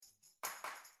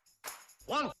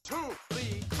1, 2,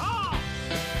 3, come!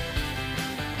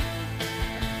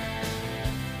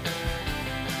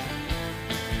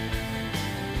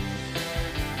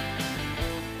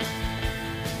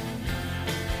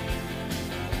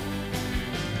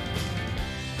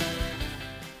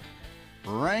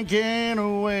 Ranking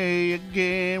away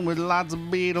again with lots of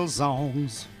Beatles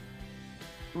songs.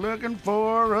 Looking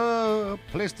for a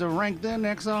place to rank the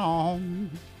next song.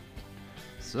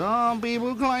 Some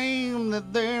people claim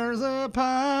that there's a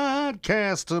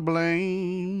podcast to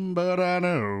blame, but I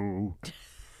know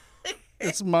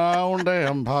it's my own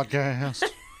damn podcast.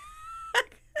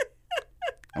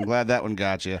 I'm glad that one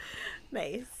got you.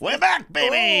 Nice. We're back,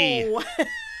 baby! Oh.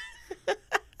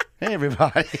 Hey,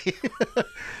 everybody.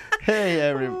 Hey,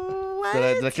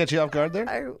 everybody. Did I catch you off guard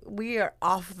there? We are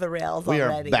off the rails We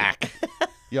already. are back.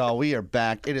 Y'all, we are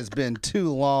back. It has been too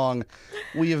long.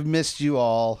 We have missed you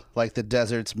all like the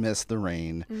deserts miss the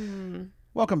rain.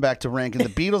 Welcome back to Ranking the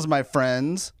Beatles, my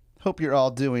friends. Hope you're all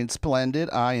doing splendid.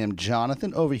 I am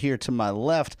Jonathan. Over here to my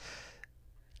left,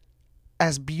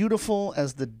 as beautiful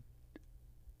as the...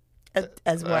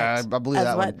 As what? I believe as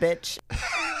that what, one. bitch?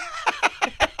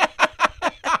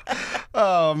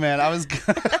 Oh, man, I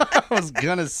was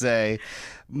gonna say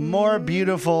more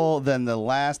beautiful than the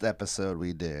last episode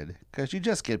we did, because you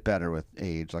just get better with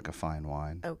age like a fine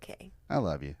wine. Okay. I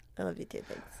love you. I love you too.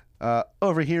 Thanks.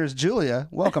 Over here is Julia.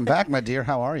 Welcome back, my dear.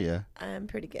 How are you? I'm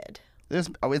pretty good.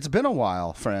 It's been a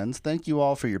while, friends. Thank you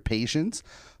all for your patience.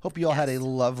 Hope you all had a Yes.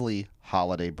 lovely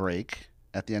holiday break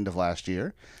at the end of last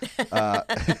year.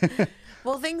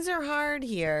 Well, things are hard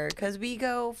here because we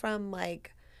go from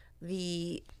like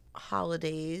the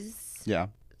holidays Yeah.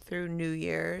 through New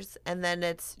Year's, and then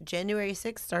it's January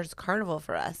 6th starts Carnival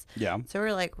for us. Yeah. So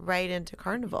we're like right into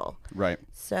Carnival. Right.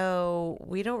 So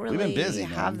we don't been really busy,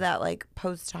 have man. that like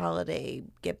post-holiday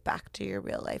get back to your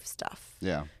real life stuff.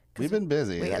 Yeah. We've been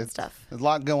busy. we got It's- stuff. There's a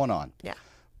lot going on. Yeah.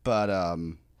 But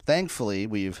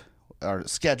thankfully, our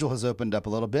schedule has opened up a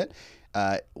little bit.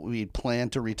 We plan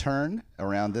to return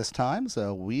around this time,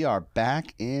 so we are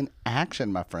back in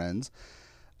action, my friends.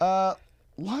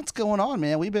 Lots going on,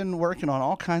 man. We've been working on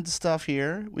all kinds of stuff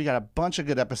here. We got a bunch of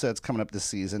good episodes coming up this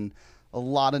season. A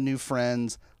lot of new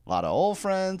friends, a lot of old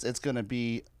friends. It's going to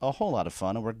be a whole lot of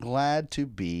fun, and we're glad to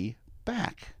be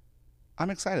back. I'm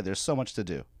excited. There's so much to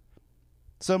do.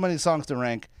 So many songs to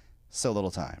rank, so little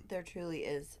time. There truly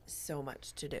is so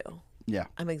much to do. Yeah.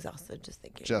 I'm exhausted just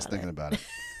thinking Just about thinking it. about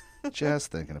it.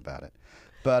 Just thinking about it.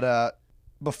 But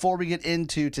before we get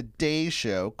into today's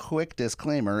show, quick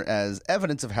disclaimer: as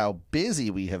evidence of how busy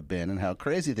we have been and how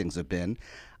crazy things have been,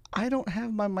 I don't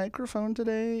have my microphone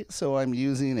today, so I'm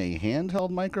using a handheld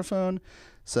microphone.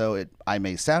 So I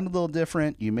may sound a little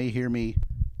different. You may hear me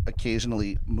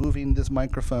occasionally moving this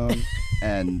microphone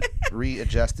and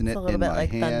readjusting it It's a little in bit my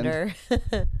like hand.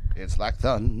 thunder. It's like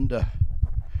thunder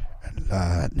and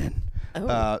lightning.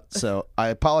 Oh. So I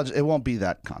apologize. It won't be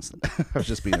that constant. I was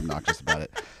just being obnoxious about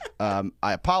it.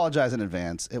 I apologize in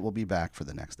advance. It will be back for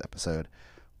the next episode.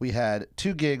 We had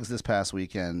 2 gigs this past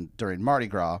weekend during Mardi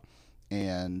Gras,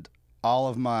 and all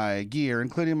of my gear,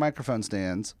 including microphone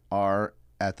stands, are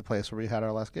at the place where we had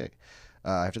our last gig.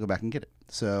 I have to go back and get it.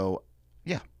 So,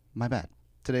 yeah, my bad.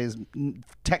 Today's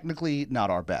technically not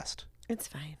our best, It's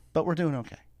fine. but we're doing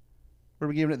okay.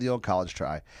 We're giving it the old college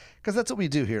try, because that's what we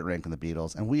do here at Ranking the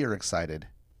Beatles, and we are excited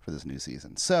for this new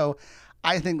season. So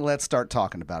I think let's start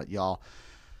talking about it, y'all.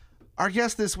 Our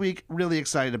guest this week, really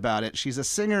excited about it. She's a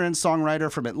singer and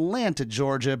songwriter from Atlanta,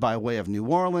 Georgia, by way of New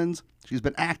Orleans. She's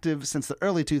been active since the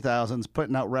early 2000s,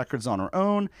 putting out records on her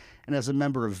own and as a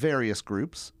member of various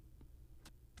groups.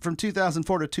 From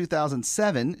 2004 to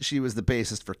 2007, she was the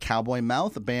bassist for Cowboy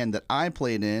Mouth, a band that I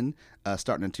played in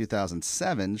starting in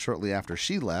 2007, shortly after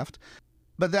she left.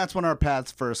 But that's when our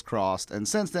paths first crossed, and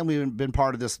since then we've been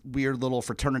part of this weird little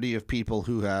fraternity of people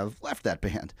who have left that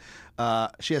band.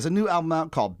 She has a new album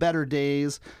out called Better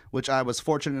Days, which I was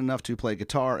fortunate enough to play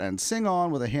guitar and sing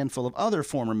on with a handful of other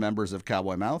former members of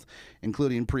Cowboy Mouth,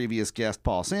 including previous guest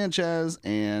Paul Sanchez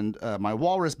and my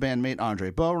Walrus bandmate Andre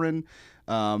Bohren.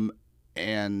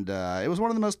 And it was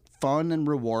one of the most fun and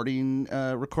rewarding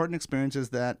recording experiences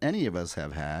that any of us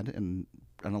have had in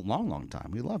a long, long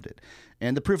time. We loved it.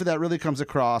 And the proof of that really comes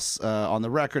across on the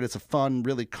record. It's a fun,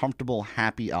 really comfortable,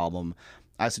 happy album.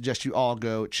 I suggest you all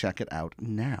go check it out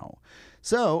now.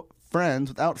 So, friends,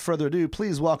 without further ado,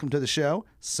 please welcome to the show,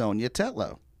 Sonia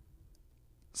Tetlow.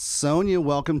 Sonia,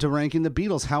 welcome to Ranking the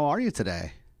Beatles. How are you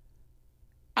today?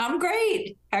 I'm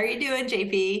great. How are you doing,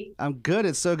 JP? I'm good.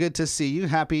 It's so good to see you.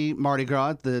 Happy Mardi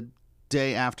Gras, the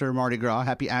day after Mardi Gras.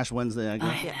 Happy Ash Wednesday, I guess.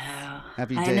 I know.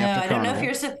 Happy I day know. after I don't know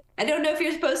Carnival. if I don't know if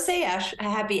you're supposed to say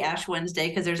Happy Ash Wednesday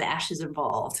because there's ashes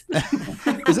involved.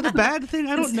 Is it a bad thing?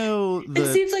 I don't know It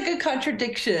the seems like a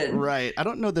contradiction. right. I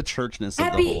don't know the churchness of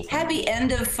the whole thing. Happy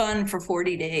end of fun for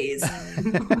 40 days.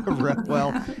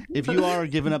 Well, if you are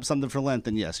giving up something for Lent,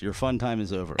 then yes, your fun time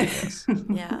is over, I guess.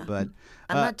 Yeah. But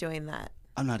I'm not doing that.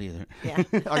 I'm not either. Yeah.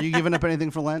 Are you giving up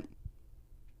anything for Lent?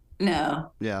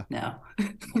 No, Yeah. no,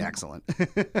 Excellent.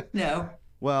 no,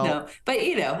 Well, no. But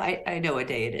I know what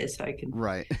day it is, so I can.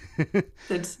 right.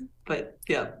 But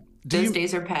yeah, Do those you-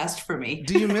 days are past for me.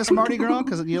 Do you miss Mardi Gras?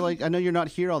 Because I know you're not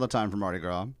here all the time for Mardi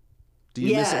Gras. Do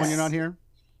you miss it when you're not here?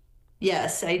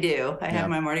 Yes, I do. I Yeah. have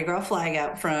my Mardi Gras flag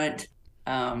out front.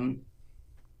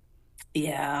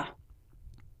 Yeah.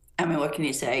 I mean, what can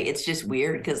you say? It's just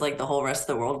weird because like the whole rest of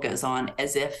the world goes on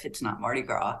as if it's not Mardi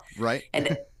Gras. Right.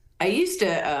 And I used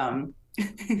to,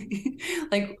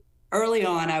 like early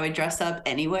on, I would dress up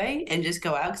anyway and just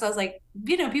go out because I was like,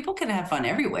 people can have fun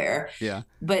everywhere. Yeah.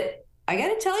 But I got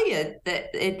to tell you that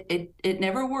it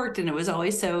never worked, and it was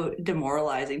always so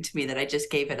demoralizing to me that I just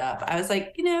gave it up. I was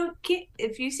like,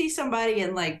 if you see somebody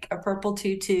in like a purple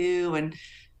tutu and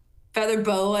feather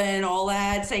boa and all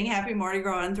that, saying Happy Mardi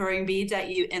Gras and throwing beads at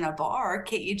you in a bar,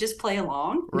 can't you just play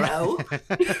along? Right. No,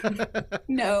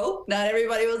 no, not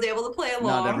everybody was able to play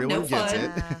along. Not everyone no gets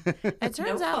fun. it. It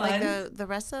turns No out like fun. the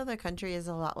rest of the country is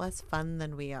a lot less fun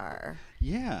than we are.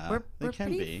 Yeah. We're they can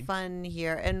pretty be. fun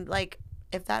here, and like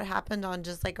if that happened on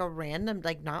just like a random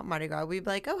like not Mardi Gras, we'd be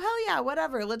like, oh hell yeah,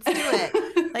 whatever, let's do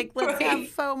it. Like let's have Right.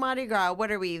 faux Mardi Gras.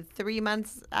 What are we 3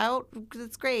 months out?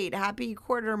 That's great. Happy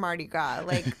quarter Mardi Gras.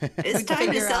 Like It's we'd time to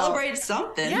figure out- celebrate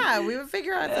something. Yeah, we would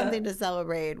figure out Yeah. something to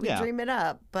celebrate. We Yeah. dream it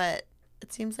up, but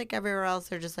it seems like everywhere else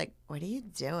they're just like, what are you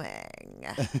doing?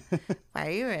 Why are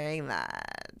you wearing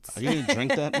that? Are you going to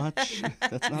drink that much?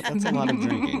 That's a lot of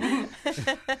drinking.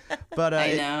 But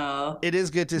I know. it is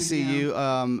good to see you.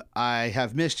 I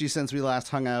have missed you since we last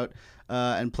hung out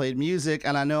and played music,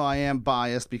 and I know I am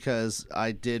biased because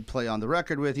I did play on the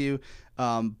record with you.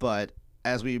 But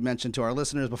as we mentioned to our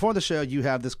listeners before the show, you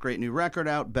have this great new record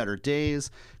out, Better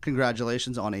Days.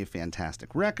 Congratulations on a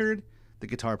fantastic record. The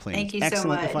guitar playing Thank is you so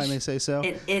excellent, if I much. may say so.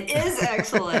 It is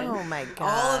excellent. Oh my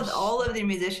gosh. All of the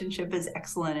musicianship is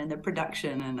excellent, and the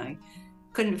production, and I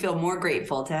couldn't feel more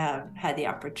grateful to have had the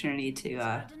opportunity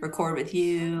to record with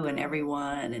you and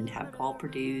everyone, and have Paul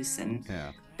produce and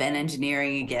Yeah. Ben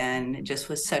engineering again. It just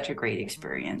was such a great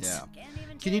experience. Yeah.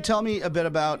 Can you tell me a bit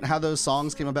about how those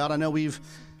songs came about? I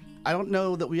don't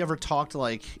know that we ever talked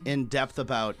like in depth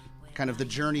about kind of the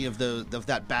journey of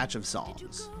that batch of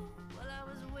songs.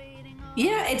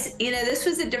 Yeah, it's this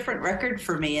was a different record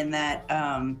for me in that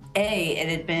it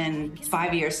had been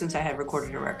 5 years since I had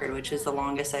recorded a record, which is the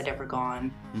longest I'd ever gone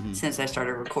since I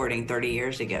started recording 30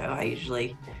 years ago.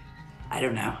 I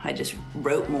don't know, I just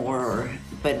wrote more,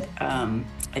 but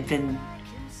I'd been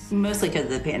mostly because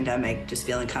of the pandemic just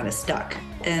feeling kind of stuck.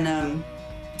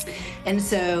 And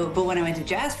so, but when I went to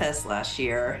Jazz Fest last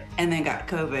year and then got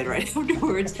COVID right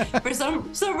afterwards, for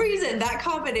some reason, that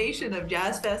combination of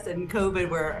Jazz Fest and COVID,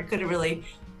 where I couldn't really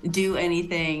do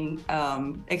anything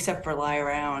except for lie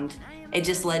around, it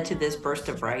just led to this burst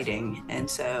of writing. And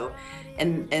so,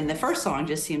 and the first song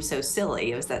just seemed so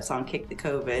silly. It was that song "Kick the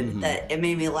COVID" that it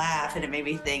made me laugh, and it made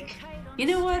me think, you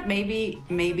know what?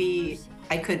 Maybe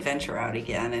I could venture out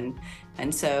again.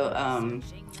 And so.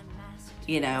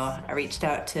 I reached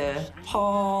out to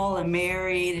Paul and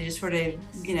Mary to just sort of,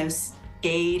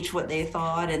 gauge what they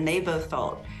thought, and they both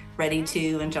felt ready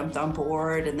to and jumped on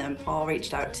board. And then Paul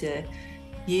reached out to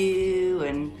you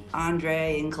and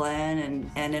Andre and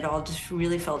Glenn, and it all just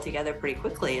really fell together pretty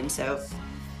quickly. And so,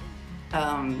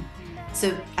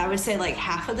 so I would say like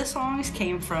half of the songs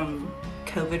came from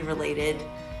COVID-related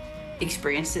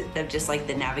experience of just like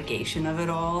the navigation of it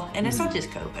all. And it's not just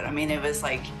COVID. I mean, it was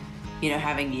like,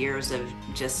 having years of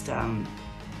just a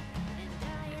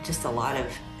lot of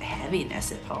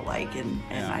heaviness, it felt like, and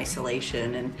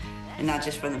isolation, and not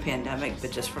just from the pandemic, but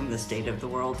just from the state of the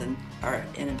world and our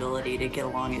inability to get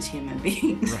along as human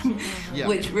beings, Yeah.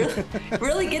 which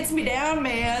really gets me down,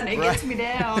 man. It gets me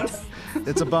down.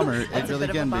 It's a bummer. It That's a really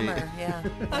bit of can a be. bummer. Yeah.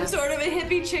 I'm sort of a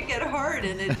hippie chick at heart,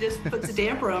 and it just puts a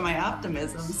damper on my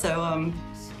optimism.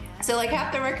 So like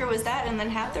half the record was that, and then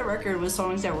half the record was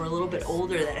songs that were a little bit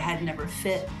older that had never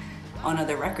fit on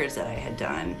other records that I had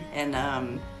done.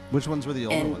 And Which ones were the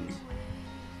older ones?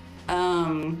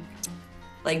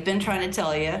 like Been Trying to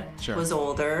Tell You Sure. was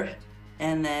older,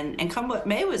 and Come What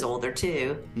May was older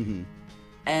too. Mm-hmm.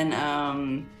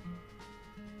 And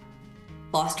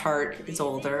Lost Heart is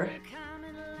older.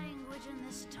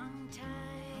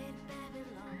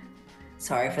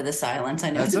 Sorry for the silence.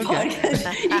 I know That's it's a okay.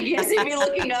 podcast. You can't see me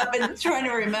looking up and trying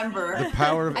to remember. The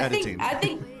power of I editing.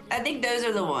 think those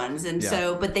are the ones, and Yeah.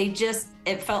 so, but they just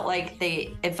it felt like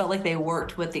they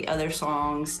worked with the other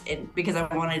songs, because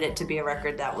I wanted it to be a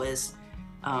record that was,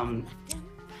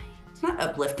 not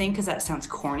uplifting because that sounds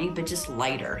corny, but just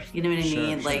lighter. You know what I Sure,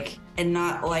 mean? sure. Like, and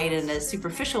not light in a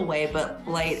superficial way, but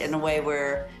light in a way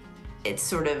where it's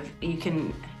sort of you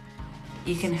can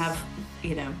have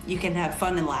you can have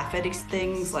fun and laugh at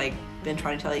things like Been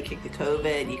Trying to Tell You Kick the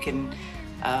COVID. You can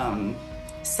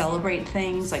celebrate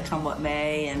things like Come What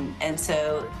May, and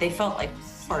so they felt like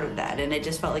part of that, and it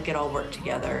just felt like it all worked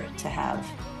together to have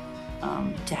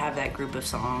that group of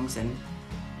songs, and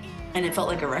it felt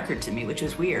like a record to me, which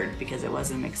was weird because it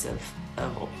was a mix of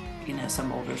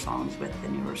some older songs with the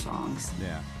newer songs.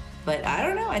 Yeah. But I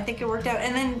don't know. I think it worked out.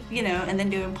 And then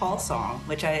doing Paul's song,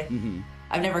 which I've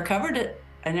never covered it.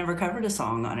 I never covered a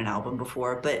song on an album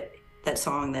before, but that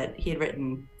song that he had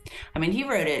written, I mean, he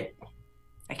wrote it,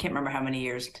 I can't remember how many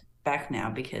years back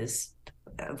now, because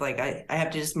like I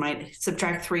have to just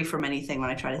subtract 3 from anything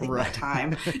when I try to think about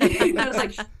time. I was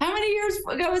like, how many years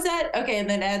ago was that? Okay, and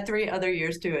then add 3 other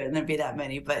years to it, and then be that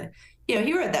many. But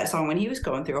he wrote that song when he was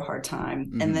going through a hard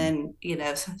time, and then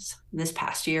this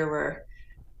past year where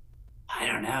I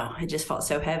don't know, it just felt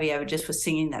so heavy. I just was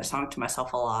singing that song to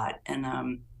myself a lot,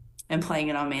 and playing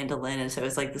it on mandolin, and so it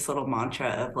was like this little mantra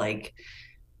of like,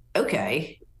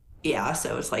 okay, yeah,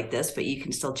 so it's like this, but you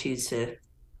can still choose to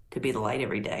be the light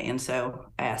every day. And so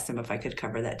I asked him if I could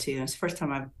cover that too. And it's the first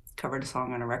time I've covered a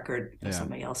song on a record of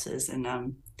somebody else's. And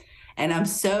I'm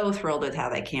so thrilled with how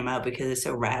that came out, because it's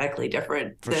so radically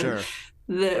different than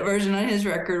the version on his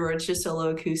record where it's just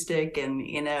solo acoustic, and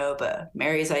but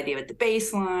Mary's idea with the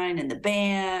bass line and the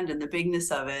band and the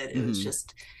bigness of it, it was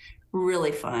just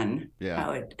really fun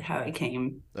how it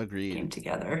came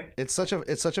together. It's such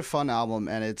a fun album,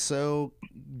 and it's so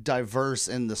diverse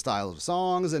in the style of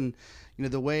songs, and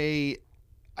the way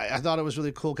I thought it was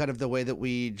really cool, kind of the way that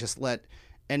we just let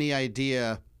any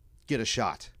idea get a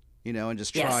shot, and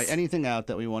just try anything out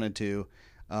that we wanted to,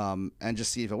 and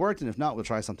just see if it worked, and if not, we'll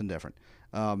try something different.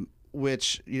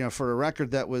 Which, for a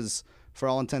record that was, for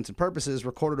all intents and purposes,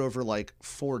 recorded over like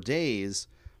 4 days,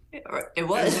 it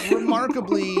was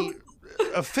remarkably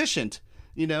efficient,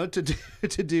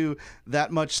 to do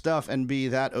that much stuff and be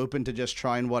that open to just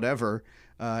trying whatever,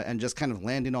 and just kind of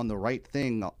landing on the right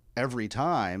thing every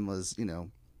time was,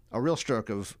 a real stroke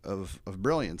of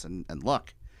brilliance and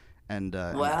luck and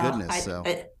goodness.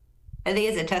 I think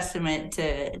it's a testament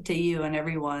to you and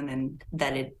everyone, and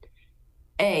that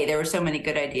there were so many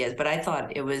good ideas, but I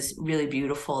thought it was really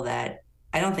beautiful that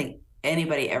I don't think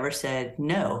anybody ever said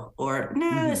no, or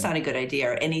no, it's not a good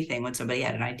idea, or anything when somebody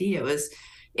had an idea.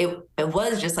 It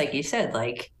was just like you said,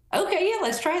 like, okay, yeah,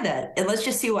 let's try that, and let's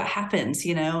just see what happens,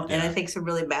 And I think some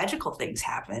really magical things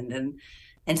happened,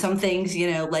 and some things,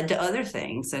 led to other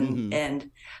things, and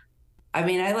I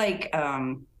mean, I like,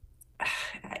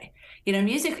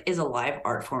 music is a live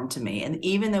art form to me. And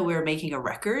even though we were making a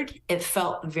record, it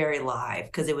felt very live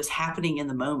because it was happening in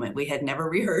the moment. We had never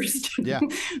rehearsed. Yeah.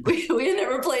 we had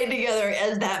never played together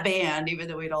as that band, even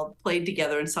though we'd all played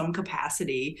together in some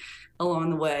capacity along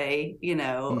the way,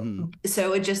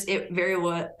 So it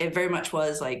very much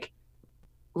was like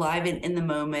live and in the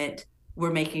moment.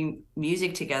 We're making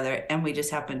music together, and we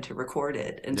just happened to record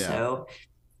it. And so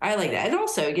I like that. And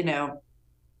also,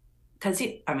 because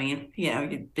you've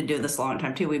been doing this a long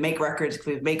time too. We make records,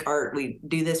 we make art, we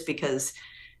do this because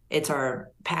it's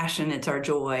our passion, it's our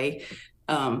joy.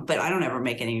 But I don't ever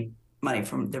make any money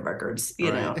from the records,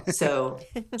 you know. So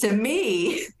to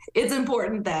me, it's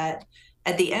important that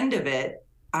at the end of it,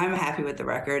 I'm happy with the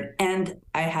record, and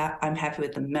I'm happy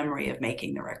with the memory of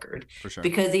making the record. For sure.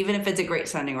 Because even if it's a great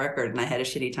sounding record and I had a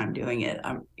shitty time doing it,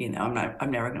 I'm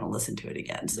never going to listen to it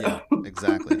again. So Yeah,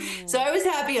 exactly. So I was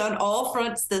happy on all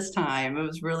fronts this time. It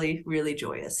was really, really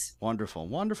joyous. Wonderful.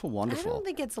 I don't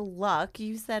think it's luck.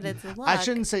 You said it's luck. I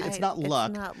shouldn't say it's not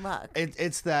luck. It's not luck.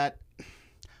 It's that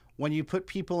when you put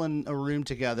people in a room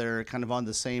together kind of on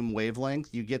the same wavelength,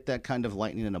 you get that kind of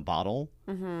lightning in a bottle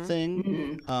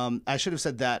thing. Mm-hmm. I should have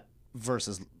said that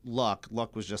versus luck.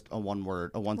 Luck was just a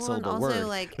one-syllable and word. also,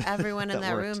 like, everyone in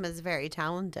that worked. room is very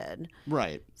talented.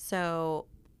 Right. So,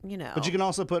 But you can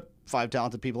also put 5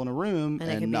 talented people in a room and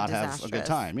it could be not have a good disastrous.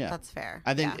 time. Yeah. That's fair.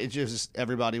 I think it's just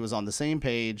everybody was on the same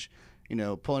page,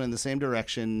 pulling in the same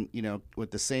direction,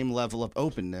 with the same level of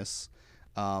openness.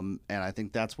 And I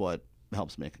think that's what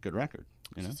helps make a good record.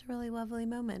 It's just a really lovely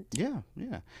moment. Yeah.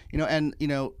 And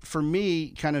for me,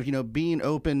 kind of, being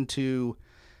open to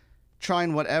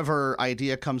trying whatever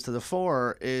idea comes to the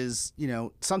fore is,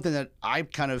 something that I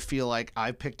kind of feel like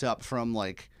I picked up from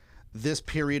like this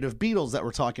period of Beatles that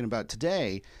we're talking about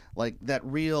today, like that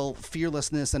real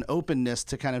fearlessness and openness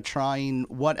to kind of trying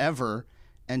whatever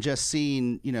and just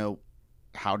seeing,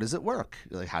 how does it work?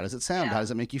 Like, how does it sound? How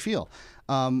does it make you feel?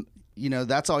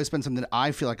 That's always been something that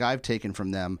I feel like I've taken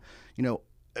from them.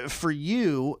 For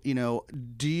you,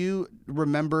 do you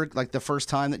remember like the first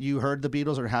time that you heard the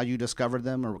Beatles or how you discovered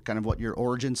them or kind of what your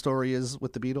origin story is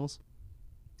with the Beatles?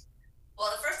 Well,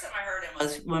 the first time I heard him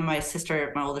was when my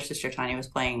older sister Tanya was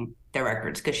playing their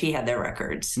records because she had their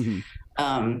records.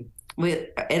 Mm-hmm.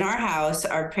 In our house,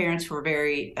 our parents were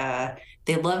very,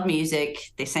 they loved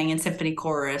music. They sang in symphony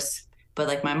chorus, but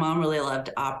like my mom really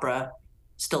loved opera,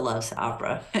 still loves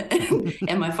opera.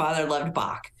 And my father loved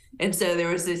Bach. And so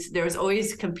there was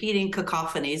always competing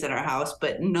cacophonies in our house,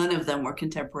 but none of them were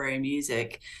contemporary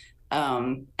music.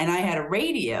 And I had a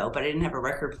radio, but I didn't have a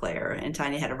record player, and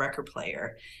Tanya had a record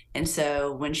player. And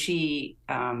so when she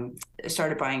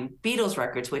started buying Beatles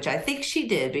records, which I think she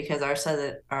did because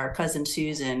our cousin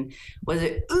Susan was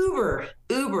an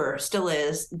uber still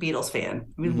is Beatles fan.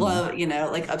 We love,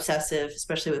 like obsessive,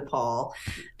 especially with Paul.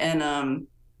 And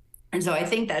so I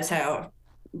think that's how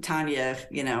Tanya,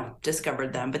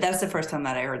 discovered them. But that's the first time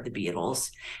that I heard the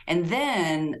Beatles. And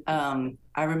then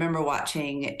I remember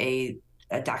watching a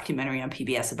documentary on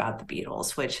PBS about the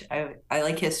Beatles, which I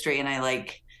like history and I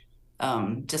like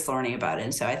just learning about it.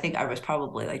 And so I think I was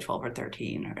probably like 12 or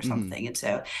 13 or something. Mm-hmm. And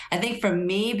so I think for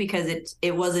me, because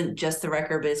it wasn't just the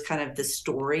record, but it's kind of the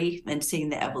story and seeing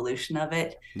the evolution of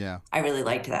it. Yeah, I really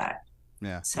liked that.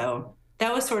 Yeah. So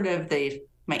that was sort of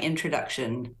my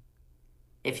introduction,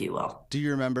 if you will. Do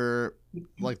you remember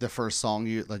like the first song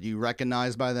you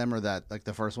recognized by them, or that like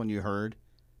the first one you heard?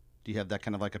 Do you have that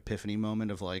kind of like epiphany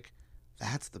moment of like,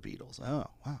 that's the Beatles? Oh,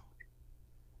 wow.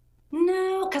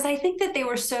 No, because I think that they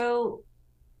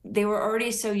were already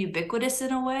so ubiquitous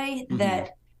in a way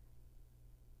that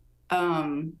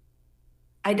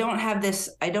I don't have this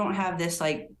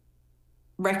like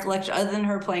recollection other than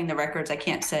her playing the records. I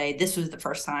can't say this was the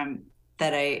first time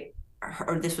that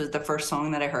or this was the first song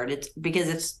that I heard. It's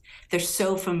because they're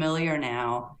so familiar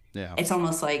now. Yeah. It's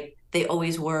almost like they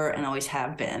always were and always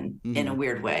have been in a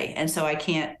weird way. And so I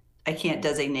can't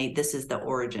designate this is the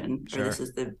origin or this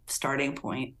is the starting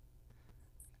point.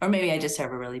 Or maybe I just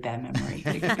have a really bad memory.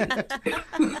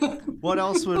 What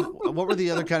were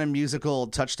the other kind of musical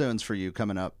touchstones for you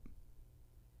coming up?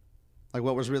 Like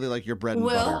what was really like your bread and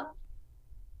butter?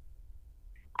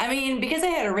 I mean, because I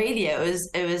had a radio, it was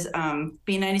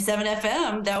B97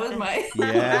 FM. That was my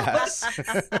yes.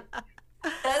 That's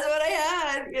what I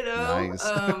had, nice.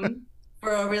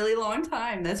 For a really long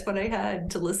time. That's what I had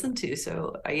to listen to.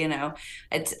 So, I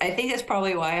think that's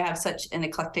probably why I have such an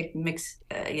eclectic mix,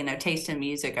 taste in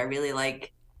music. I really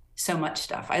like so much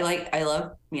stuff. I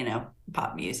love,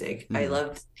 pop music. I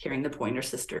loved hearing the Pointer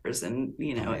Sisters and,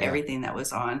 everything that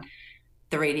was on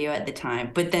the radio at the time.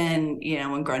 But then,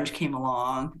 when grunge came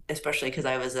along, especially because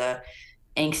I was a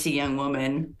angsty young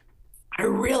woman, I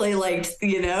really liked, I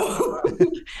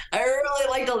really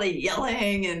liked all the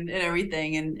yelling and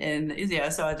everything. And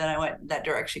so then I went that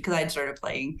direction because I'd started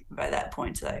playing by that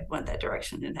point. So I went that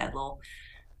direction and had a little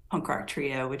punk rock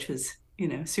trio, which was,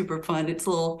 super fun. It's a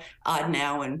little odd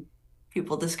now when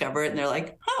people discover it and they're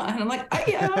like, huh. And I'm like,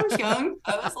 yeah, I was young.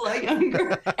 I was a lot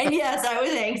younger. And yes, I was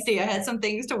angsty. I had some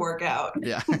things to work out.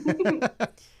 Yeah.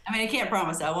 I mean, I can't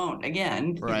promise I won't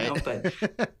again, right. But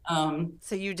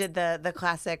so you did the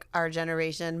classic Our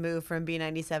Generation move from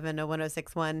B97 to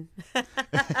 106.1.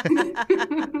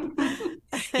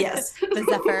 Yes. The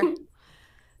Zephyr.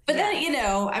 But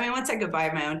then, once I could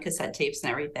buy my own cassette tapes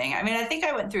and everything, I think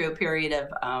I went through a period of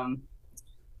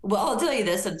well, I'll tell you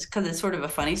this because it's sort of a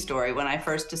funny story. When I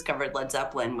first discovered Led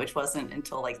Zeppelin, which wasn't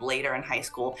until like later in high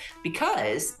school,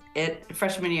 because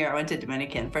freshman year I went to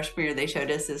Dominican. Freshman year they showed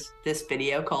us this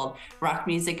video called "Rock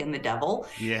Music and the Devil."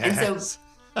 Yes. And so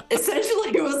essentially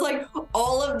it was like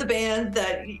all of the bands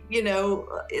that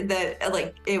that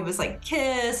like it was like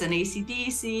Kiss and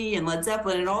AC/DC and Led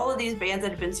Zeppelin and all of these bands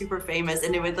that had been super famous,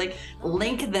 and it would like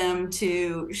link them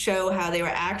to show how they were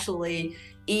actually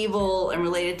evil and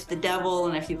related to the devil.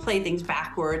 And if you play things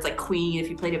backwards, like Queen, if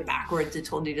you played it backwards, it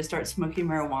told you to start smoking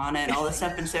marijuana and all this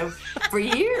stuff. And so for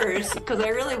years, because I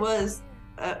really was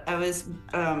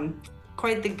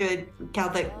quite the good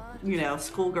Catholic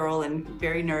schoolgirl and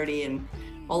very nerdy and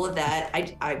all of that,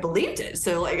 I believed it.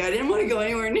 So like I didn't want to go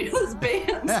anywhere near those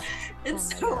bands. And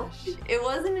so it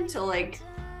wasn't until like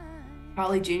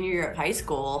probably junior year of high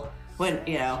school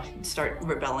when, start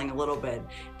rebelling a little bit,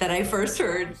 that I first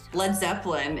heard Led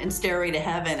Zeppelin and Stairway to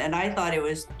Heaven, and I thought it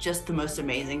was just the most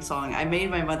amazing song. I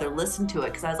made my mother listen to it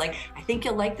because I was like, I think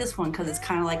you'll like this one because it's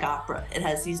kind of like opera. It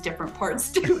has these different parts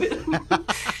to it.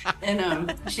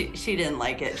 And she didn't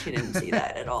like it. She didn't see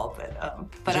that at all.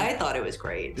 But I thought it was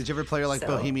great. Did you ever play her like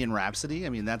Bohemian Rhapsody? I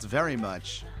mean, that's very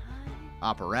much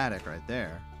operatic right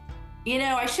there.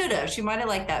 I should have. She might have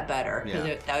liked that better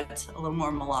because that's a little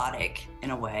more melodic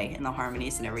in a way, in the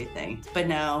harmonies and everything. But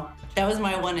no, that was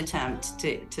my one attempt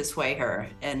to sway her,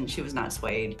 and she was not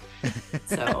swayed.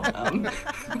 So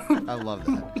I love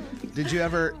that. Did you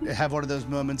ever have one of those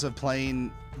moments of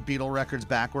playing Beatle records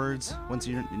backwards once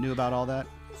you knew about all that?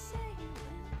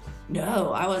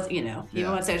 No, I was, even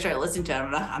once I started listening to it,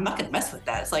 I'm not going to mess with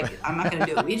that. It's like, I'm not going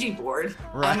to do a Ouija board.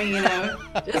 Right. I mean,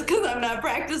 just because I'm not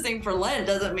practicing for Lent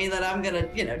doesn't mean that I'm going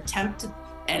to, tempt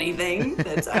anything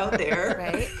that's out there.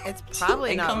 Right? It's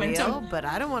probably not real, but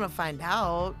I don't want to find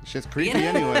out. Shit's creepy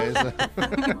anyways.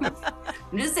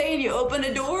 I'm just saying, you open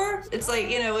a door, it's like,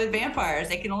 with vampires,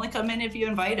 they can only come in if you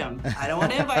invite them. I don't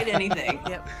want to invite anything.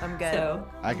 Yep, I'm good. So,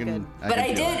 I did.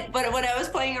 But when I was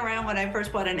playing around, when I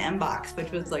first bought an M-Box,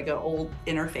 which was like an old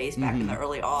interface back in the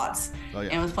early aughts,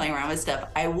 and was playing around with stuff,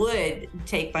 I would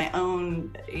take my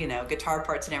own, guitar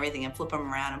parts and everything and flip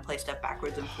them around and play stuff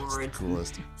backwards and forwards.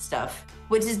 Coolest and stuff.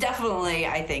 Which is definitely,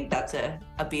 I think that's a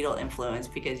Beatle influence,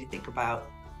 because you think about,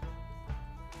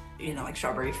 like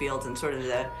Strawberry Fields and sort of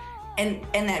and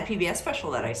that PBS special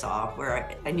that I saw,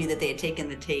 where I knew that they had taken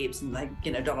the tapes and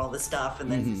done all this stuff and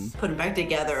then put them back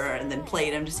together and then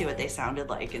played them to see what they sounded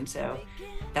like. And so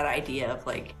that idea of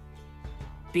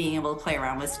being able to play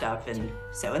around with stuff. And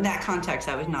so in that context,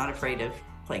 I was not afraid of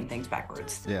playing things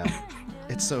backwards. Yeah.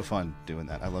 It's so fun doing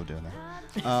that. I love doing that.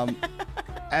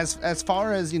 As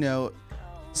far as,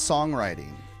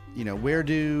 songwriting, where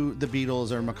do the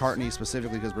Beatles, or McCartney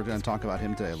specifically, because we're going to talk about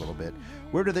him today a little bit,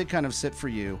 where do they kind of sit for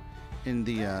you in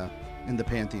the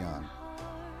pantheon?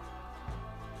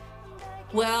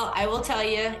 Well, I will tell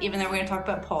you, even though we're going to talk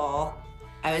about Paul,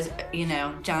 I was,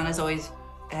 John has always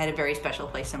had a very special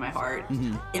place in my heart,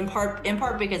 in part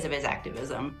because of his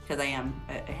activism, because I am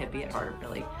a hippie at heart,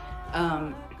 really.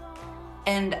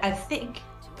 And I think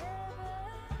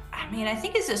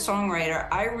as a songwriter,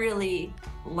 I really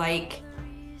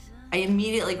I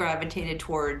immediately gravitated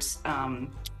towards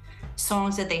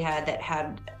songs that they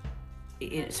had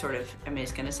sort of,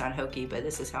 it's going to sound hokey, but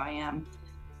this is how I am,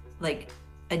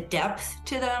 a depth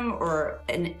to them, or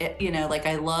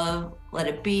I love Let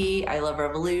It Be, I love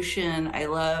Revolution, I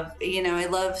love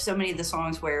so many of the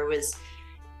songs where it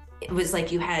was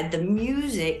like you had the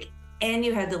music and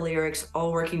you had the lyrics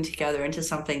all working together into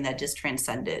something that just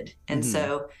transcended. And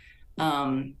so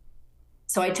I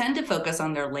tend to focus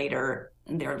on their later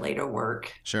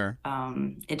work. Sure.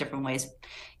 In different ways,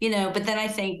 but then I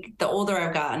think the older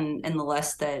I've gotten and the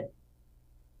less that,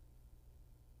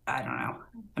 I don't know,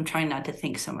 I'm trying not to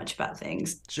think so much about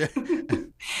things. Sure.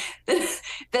 that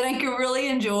I can really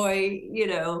enjoy,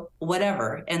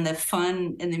 whatever, and the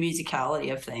fun and the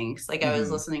musicality of things. I was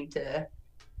listening to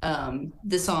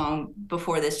the song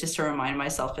before this just to remind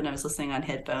myself, and I was listening on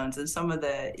headphones, and some of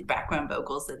the background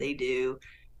vocals that they do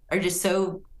are just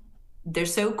they're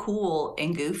so cool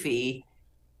and goofy,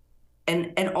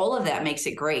 and all of that makes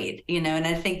it great, and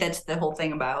I think that's the whole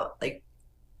thing about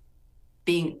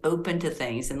being open to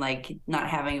things and not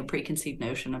having a preconceived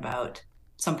notion about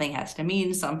something has to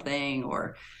mean something,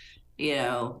 or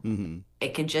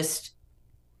it can just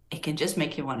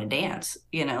make you want to dance,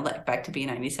 back to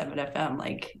B97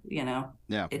 FM,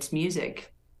 yeah, it's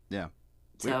music. Yeah.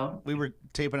 So we were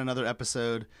taping another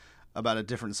episode about a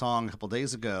different song a couple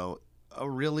days ago, a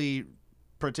really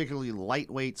particularly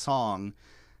lightweight song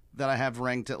that I have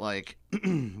ranked at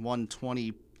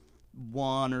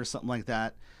 121 or something like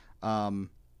that,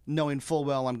 knowing full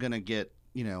well I'm gonna get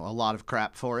a lot of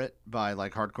crap for it by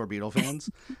hardcore Beatle fans.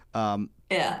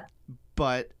 Yeah,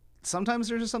 but sometimes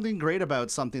there's just something great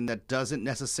about something that doesn't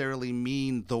necessarily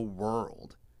mean the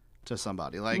world to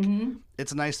somebody.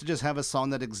 It's nice to just have a song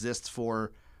that exists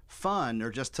for fun,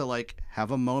 or just to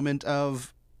have a moment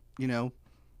of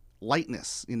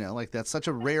lightness. That's such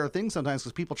a rare thing sometimes,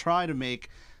 because people try to make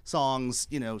songs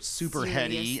super serious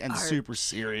heady and art. super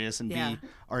serious and be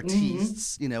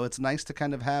artistes. It's nice to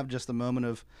kind of have just a moment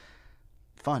of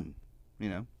fun.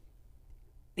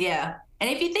 Yeah, and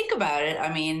if you think about it,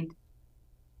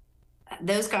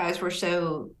 those guys were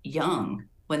so young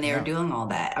when they were doing all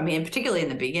that. Particularly in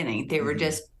the beginning, they were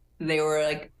they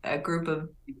were a group of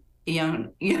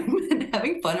young men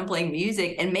having fun and playing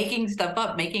music and making stuff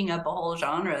up, making up a whole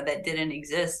genre that didn't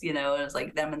exist. You know, it was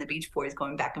like them and the Beach Boys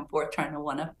going back and forth trying to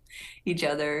one up each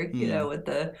other. You know, with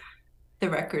the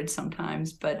records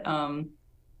sometimes, but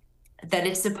that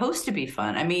it's supposed to be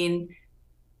fun. I mean,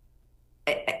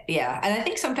 yeah, and I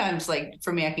think sometimes, like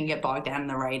for me, I can get bogged down in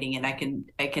the writing, and I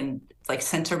can like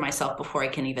censor myself before I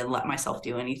can even let myself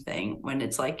do anything. When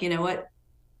it's like, you know what,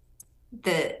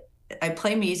 I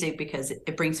play music because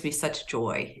it brings me such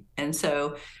joy, and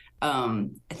so I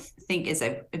think as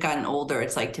I've gotten older,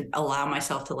 it's like to allow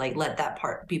myself to like let that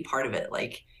part be part of it,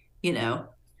 like you know,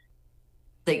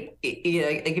 like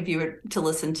like if you were to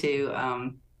listen to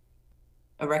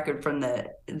a record from the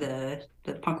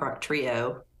punk rock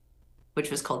trio, which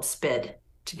was called Spit,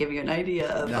 to give you an idea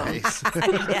of Nice.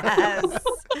 Yes.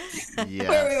 Yes.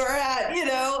 where we were at, you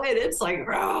know, and it's like,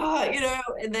 rah, you know,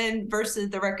 and then versus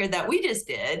the record that we just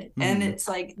did. And it's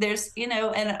like, there's, you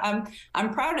know, and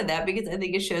I'm proud of that because I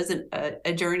think it shows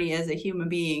a journey as a human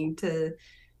being to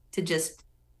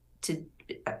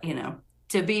you know,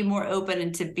 to be more open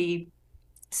and to be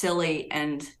silly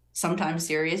and sometimes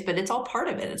serious, but it's all part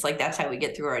of it. It's like, that's how we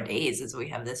get through our days, is we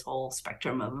have this whole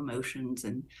spectrum of emotions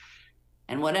and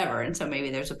whatever. And so maybe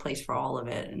there's a place for all of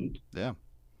it. And Yeah.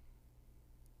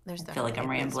 There's I feel like I'm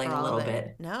definitely place rambling for a all little of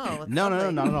it. bit. No, it's No,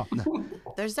 lovely. not at all. No.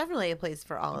 There's definitely a place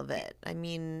for all of it. I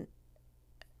mean,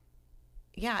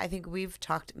 yeah, I think we've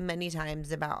talked many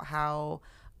times about how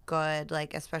good,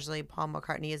 like, especially Paul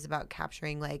McCartney is about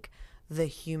capturing, like, the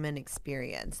human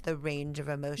experience, the range of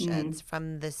emotions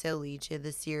from the silly to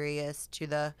the serious to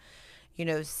the, you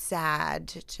know, sad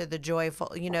to the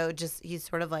joyful, you know, just he's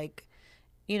sort of like,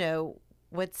 you know,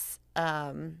 what's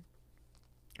the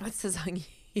song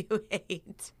you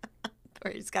hate?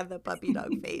 Where he's got the puppy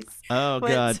dog face. Oh,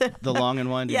 What's- God. The Long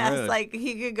and Winding Yes, Road. like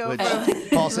he could go Which from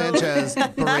Paul Sanchez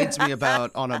berates me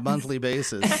about on a monthly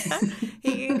basis.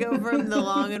 he can go from the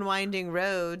long and winding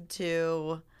road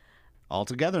to All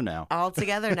together now. all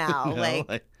together now. You know,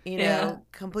 like, you know, Yeah.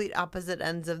 complete opposite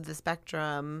ends of the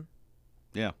spectrum.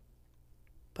 Yeah.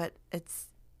 But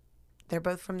they're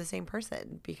both from the same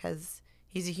person because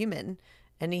he's a human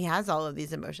and he has all of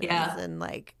these emotions. Yeah. And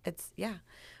like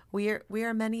we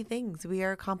are many things. We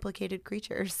are complicated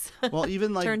creatures. Well,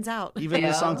 even like Turns out. even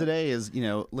this song Yeah. today is, you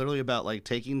know, literally about like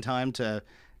taking time to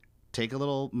take a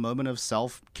little moment of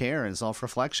self-care and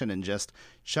self-reflection and just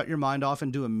shut your mind off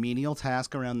and do a menial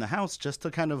task around the house just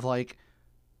to kind of like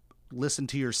listen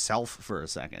to yourself for a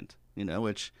second, you know,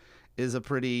 which is a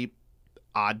pretty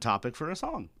odd topic for a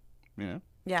song, you know.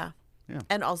 Yeah. Yeah.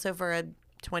 And also for a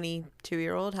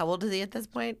 22-year-old, how old is he at this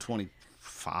point?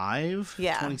 25,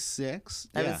 Yeah. 26.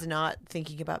 I yeah. was not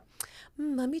thinking about,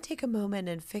 let me take a moment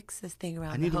and fix this thing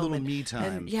around I the need a home little and- me time.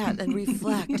 And, yeah, and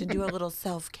reflect and do a little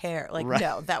self-care. Like, Right.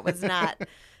 no, that was not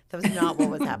what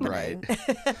was happening.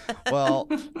 Well,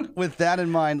 with that in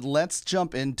mind, let's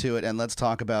jump into it and let's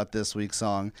talk about this week's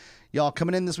song. Y'all,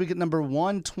 coming in this week at number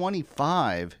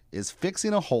 125 is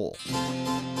Fixing a Hole.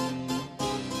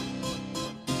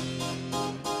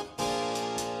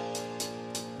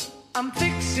 I'm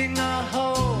fixing a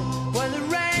hole where the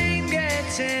rain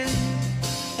gets in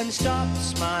and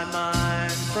stops my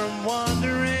mind from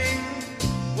wandering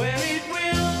where it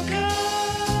will go.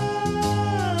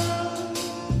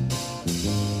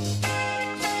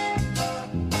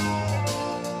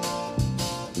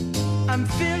 I'm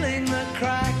filling the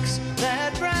cracks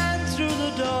that ran through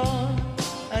the door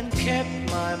and kept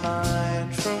my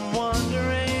mind from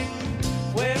wandering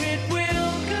where it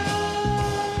will go.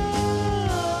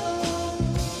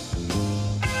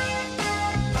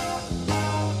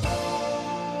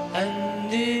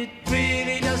 And it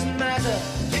really doesn't matter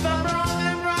if I'm wrong,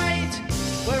 I'm right.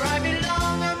 Where I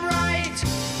belong, I'm right.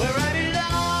 Where I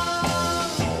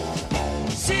belong.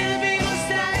 See the people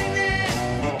standing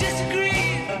there,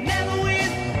 disagree, but never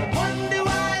win. Wonder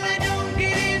why they don't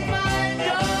get in my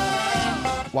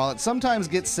door. While it sometimes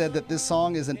gets said that this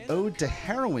song is an ode to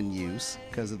heroin use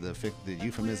because of the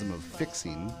euphemism of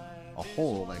fixing a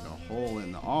hole, like a hole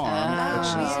in the arm, which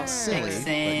is silly. But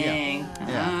Fixing.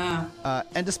 yeah.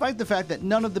 And despite the fact that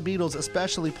none of the Beatles,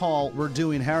 especially Paul, were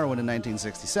doing heroin in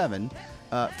 1967,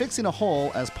 Fixing a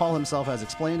Hole, as Paul himself has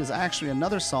explained, is actually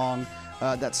another song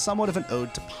that's somewhat of an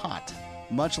ode to pot.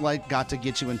 Much like Got to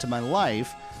Get You Into My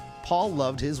Life, Paul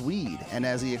loved his weed, and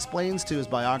as he explains to his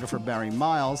biographer Barry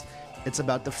Miles, it's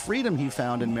about the freedom he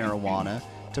found in marijuana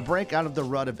to break out of the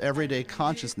rut of everyday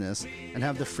consciousness and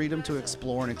have the freedom to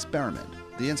explore and experiment.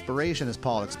 The inspiration, as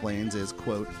Paul explains, is,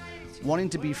 quote, wanting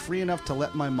to be free enough to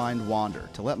let my mind wander,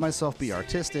 to let myself be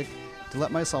artistic, to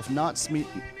let myself not sneer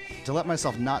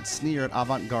at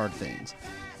avant-garde things.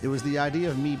 It was the idea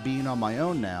of me being on my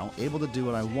own now, able to do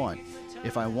what I want.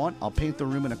 If I want, I'll paint the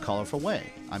room in a colorful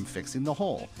way. I'm fixing the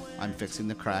hole. I'm fixing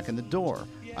the crack in the door.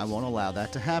 I won't allow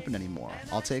that to happen anymore.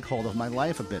 I'll take hold of my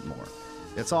life a bit more.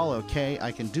 It's all okay.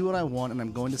 I can do what I want, and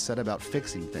I'm going to set about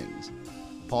fixing things.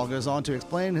 Paul goes on to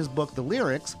explain in his book The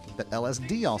Lyrics that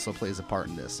LSD also plays a part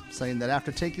in this, saying that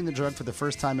after taking the drug for the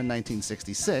first time in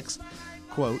 1966,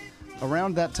 quote,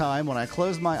 around that time when I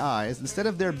closed my eyes, instead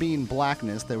of there being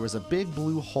blackness, there was a big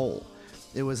blue hole.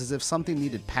 It was as if something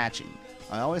needed patching.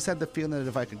 I always had the feeling that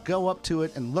if I could go up to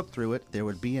it and look through it, there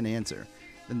would be an answer.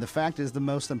 And the fact is, the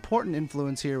most important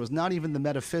influence here was not even the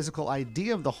metaphysical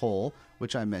idea of the hole,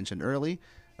 which I mentioned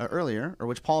earlier, or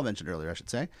which Paul mentioned earlier, I should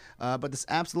say, but this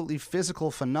absolutely physical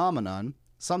phenomenon,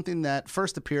 something that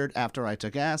first appeared after I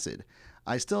took acid.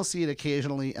 I still see it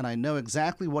occasionally, and I know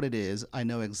exactly what it is. I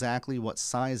know exactly what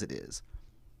size it is.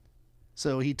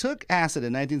 So he took acid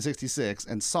in 1966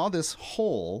 and saw this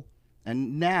hole,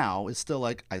 and now is still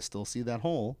like, I still see that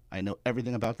hole. I know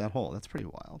everything about that hole. That's pretty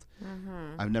wild.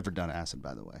 Mm-hmm. I've never done acid,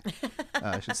 by the way.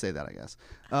 I should say that, I guess.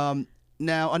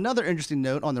 Now, another interesting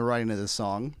note on the writing of this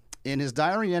song. In his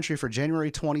diary entry for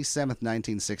January 27th,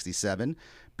 1967,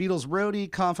 Beatles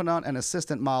roadie, confidant, and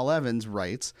assistant Mal Evans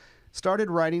writes, started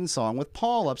writing song with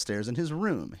Paul upstairs in his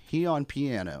room, he on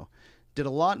piano. Did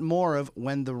a lot more of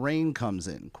When the Rain Comes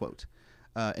In, quote.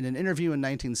 In an interview in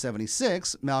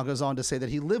 1976, Mal goes on to say that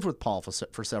he lived with Paul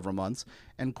for several months,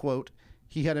 and, quote,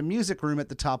 he had a music room at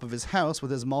the top of his house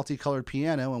with his multicolored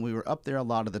piano, and we were up there a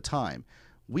lot of the time.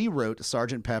 We wrote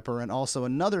Sgt. Pepper and also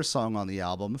another song on the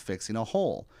album, Fixing a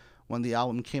Hole. When the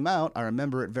album came out, I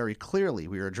remember it very clearly.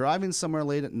 We were driving somewhere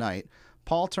late at night.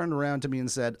 Paul turned around to me and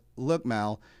said, look,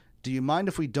 Mal, do you mind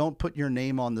if we don't put your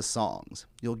name on the songs?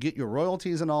 You'll get your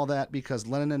royalties and all that because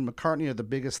Lennon and McCartney are the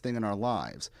biggest thing in our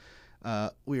lives.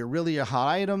 We are really a hot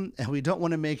item, and we don't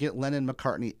want to make it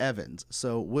Lennon-McCartney-Evans,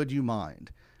 so would you mind?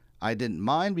 I didn't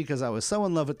mind because I was so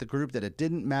in love with the group that it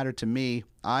didn't matter to me.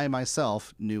 I,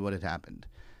 myself, knew what had happened.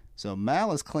 So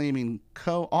Mal is claiming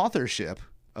co-authorship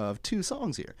of 2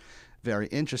 songs here. Very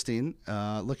interesting.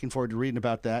 Looking forward to reading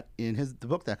about that in the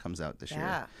book that comes out this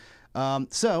year.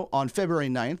 So, on February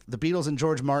 9th, the Beatles and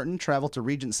George Martin traveled to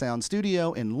Regent Sound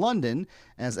Studio in London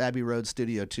as Abbey Road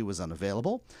Studio 2 was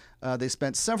unavailable. They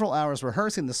spent several hours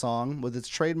rehearsing the song with its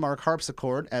trademark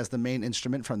harpsichord as the main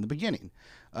instrument from the beginning.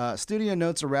 Studio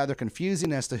notes are rather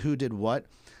confusing as to who did what,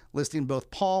 listing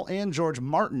both Paul and George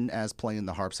Martin as playing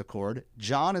the harpsichord,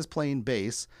 John as playing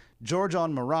bass, George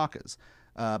on maracas.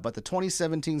 But the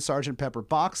 2017 Sgt. Pepper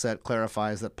box set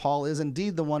clarifies that Paul is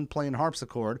indeed the one playing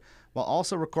harpsichord while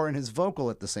also recording his vocal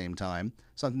at the same time,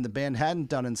 something the band hadn't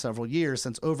done in several years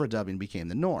since overdubbing became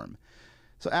the norm.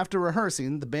 So after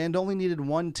rehearsing, the band only needed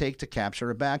one take to capture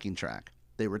a backing track.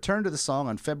 They returned to the song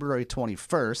on February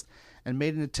 21st and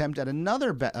made an attempt at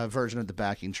another version of the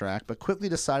backing track, but quickly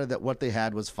decided that what they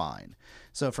had was fine.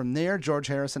 So from there, George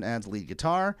Harrison adds lead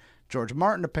guitar, George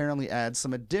Martin apparently adds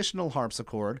some additional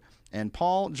harpsichord, and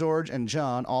Paul, George, and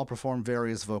John all perform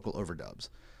various vocal overdubs.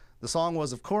 The song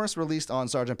was, of course, released on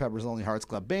Sgt. Pepper's Lonely Hearts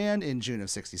Club Band in June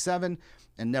of '67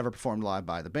 and never performed live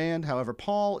by the band. However,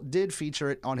 Paul did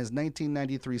feature it on his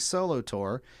 1993 solo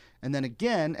tour and then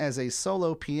again as a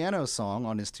solo piano song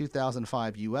on his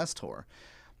 2005 U.S. tour.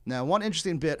 Now, one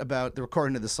interesting bit about the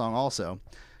recording of this song also.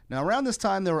 Now, around this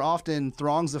time, there were often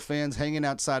throngs of fans hanging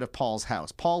outside of Paul's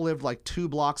house. Paul lived like 2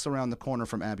 blocks around the corner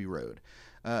from Abbey Road.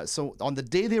 So on the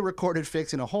day they recorded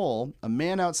Fixing a Hole, a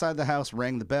man outside the house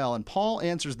rang the bell, and Paul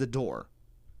answers the door,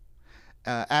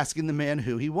 asking the man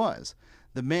who he was.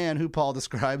 The man, who Paul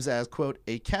describes as, quote,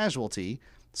 a casualty,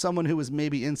 someone who was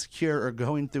maybe insecure or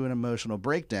going through an emotional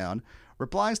breakdown,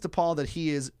 replies to Paul that he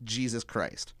is Jesus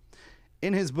Christ.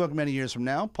 In his book many years from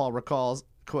now, Paul recalls,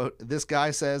 quote, this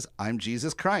guy says, I'm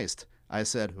Jesus Christ. I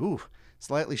said, ooh,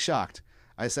 slightly shocked.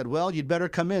 I said, well, you'd better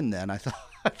come in then. I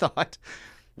thought,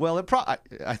 well, it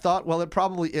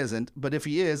probably isn't, but if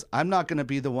he is, I'm not going to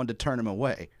be the one to turn him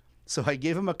away. So I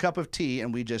gave him a cup of tea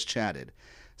and we just chatted.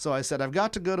 So I said, I've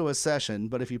got to go to a session,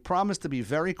 but if you promise to be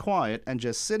very quiet and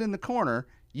just sit in the corner,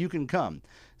 you can come.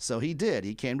 So he did.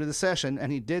 He came to the session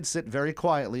and he did sit very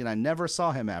quietly, and I never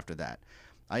saw him after that.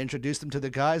 I introduced him to the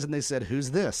guys and they said,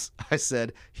 who's this? I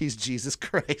said, he's Jesus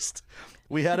Christ.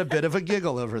 We had a bit of a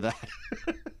giggle over that.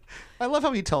 I love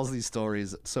how he tells these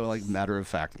stories so like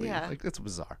matter-of-factly. Yeah. Like, it's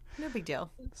bizarre. No big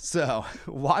deal. So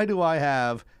why do I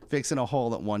have Fixing a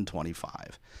Hole at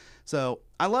 125? So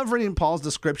I love reading Paul's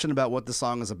description about what the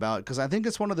song is about, because I think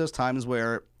it's one of those times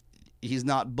where he's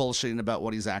not bullshitting about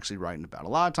what he's actually writing about. A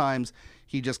lot of times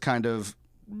he just kind of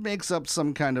makes up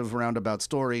some kind of roundabout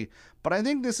story, but I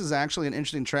think this is actually an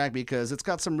interesting track because it's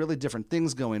got some really different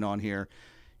things going on here.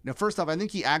 First off, I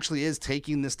think he actually is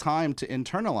taking this time to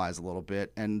internalize a little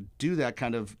bit and do that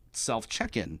kind of self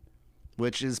check-in,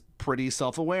 which is pretty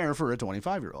self-aware for a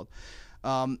 25-year-old.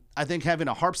 I think having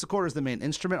a harpsichord as the main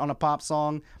instrument on a pop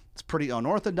song, it's pretty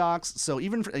unorthodox. So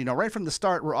even right from the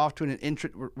start, we're off to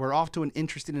an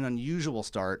interesting and unusual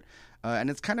start, and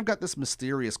it's kind of got this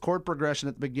mysterious chord progression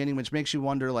at the beginning, which makes you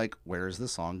wonder, like, where is the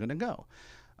song going to go?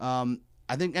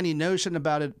 I think any notion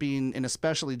about it being an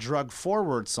especially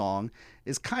drug-forward song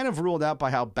is kind of ruled out by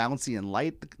how bouncy and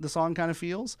light the song kind of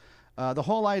feels. The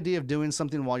whole idea of doing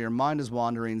something while your mind is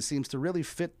wandering seems to really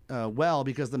fit well,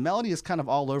 because the melody is kind of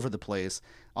all over the place,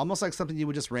 almost like something you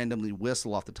would just randomly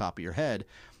whistle off the top of your head.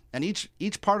 And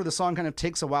each part of the song kind of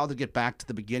takes a while to get back to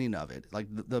the beginning of it. Like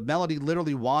the melody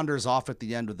literally wanders off at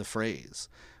the end of the phrase.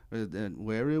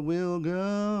 Where it will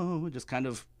go, it just kind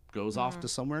of goes off to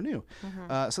somewhere new.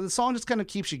 So the song just kind of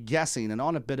keeps you guessing and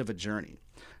on a bit of a journey.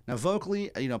 Now,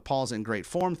 vocally, Paul's in great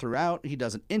form throughout. He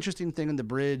does an interesting thing in the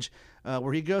bridge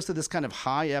where he goes to this kind of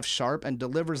high F sharp and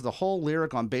delivers the whole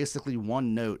lyric on basically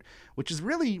one note, which is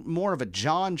really more of a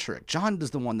John trick. John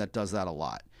is the one that does that a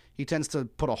lot. He tends to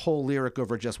put a whole lyric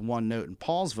over just one note, and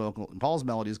Paul's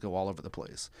melodies go all over the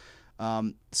place.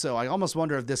 So I almost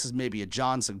wonder if this is maybe a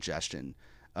John suggestion,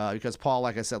 because Paul,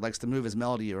 like I said, likes to move his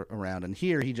melody around, and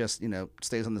here he just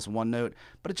stays on this one note,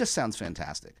 but it just sounds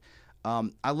fantastic.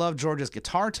 I love George's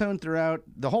guitar tone throughout.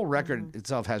 The whole record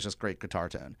itself has just great guitar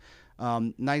tone.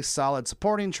 Nice solid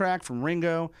supporting track from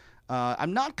Ringo.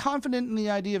 I'm not confident in the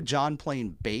idea of John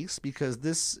playing bass, because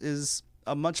this is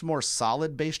a much more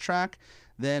solid bass track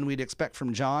than we'd expect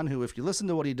from John, who, if you listen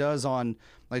to what he does on,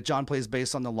 like, John plays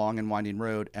bass on The Long and Winding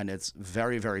Road, and it's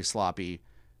very, very sloppy,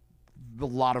 a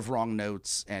lot of wrong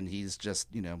notes, and he's just,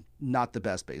 not the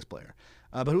best bass player.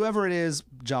 But whoever it is,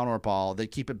 John or Paul, they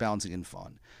keep it bouncing and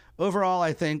fun. Overall,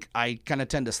 I think I kind of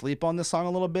tend to sleep on this song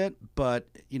a little bit, but,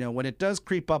 when it does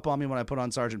creep up on me when I put on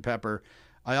Sgt. Pepper,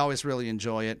 I always really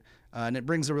enjoy it, and it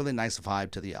brings a really nice vibe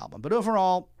to the album. But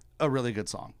overall, a really good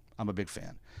song. I'm a big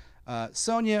fan.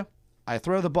 Sonia, I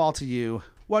throw the ball to you.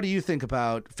 What do you think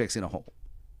about Fixing a Hole?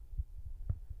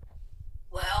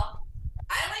 Well,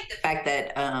 I like the fact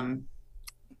that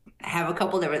have a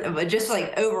couple different, but just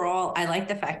like overall, I like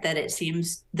the fact that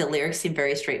the lyrics seem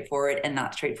very straightforward and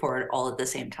not straightforward all at the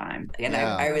same time. And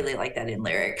yeah. I really like that in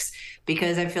lyrics,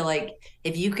 because I feel like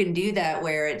if you can do that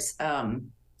where it's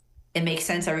it makes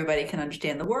sense, everybody can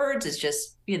understand the words, it's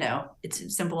just,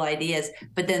 it's simple ideas,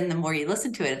 but then the more you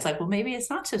listen to it, it's like, well, maybe it's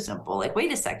not so simple. Like, wait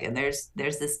a second, there's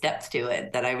this depth to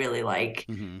it that I really like.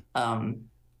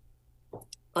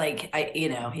 Like,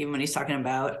 even when he's talking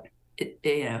about it,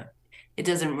 it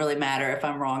doesn't really matter if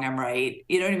I'm wrong, I'm right.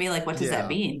 You know what I mean? Like, what does that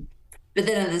mean? But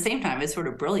then at the same time, it's sort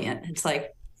of brilliant. It's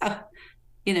like,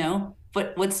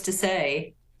 what's to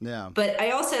say? Yeah. But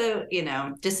I also,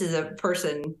 just as a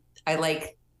person, I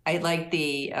like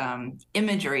the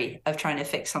imagery of trying to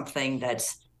fix something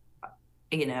that's,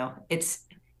 it's,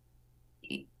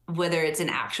 whether it's an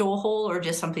actual hole or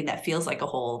just something that feels like a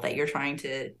hole, that you're trying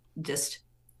to just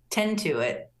tend to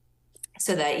it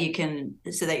so that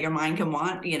your mind can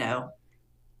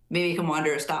maybe you can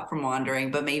wander or stop from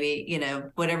wandering, but maybe,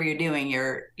 whatever you're doing,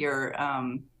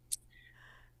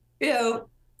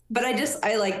 but I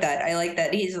like that. I like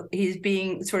that he's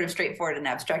being sort of straightforward and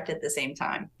abstract at the same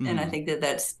time. And I think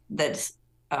that's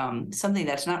something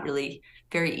that's not really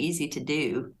very easy to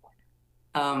do.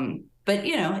 But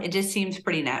it just seems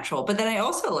pretty natural. But then I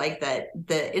also like that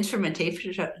the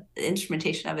instrumentation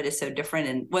of it is so different.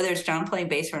 And whether it's John playing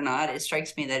bass or not, it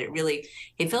strikes me that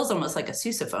it feels almost like a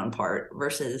sousaphone part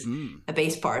versus a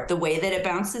bass part. The way that it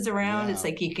bounces around, it's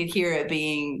like you could hear it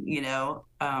being,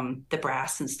 the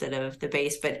brass instead of the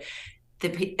bass. But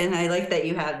and I like that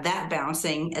you have that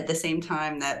bouncing at the same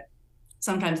time that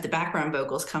sometimes the background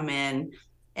vocals come in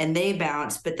and they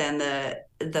bounce, but then the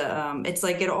it's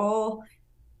like it all.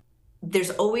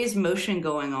 There's always motion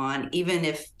going on, even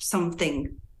if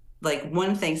something like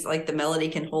one thing's like the melody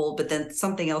can hold, but then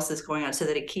something else is going on, so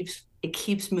that it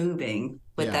keeps moving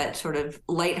with that sort of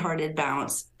lighthearted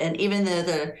bounce. And even though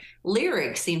the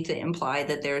lyrics seem to imply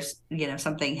that there's,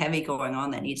 something heavy going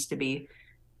on that needs to be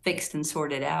fixed and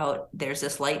sorted out, there's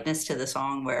this lightness to the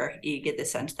song where you get the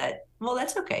sense that, well,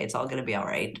 that's okay. It's all going to be all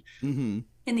right in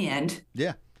the end.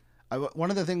 Yeah.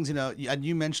 One of the things, and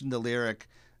you mentioned the lyric,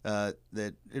 that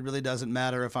it really doesn't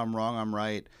matter if I'm wrong, I'm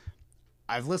right.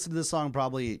 I've listened to this song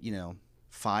probably,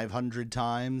 500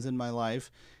 times in my life,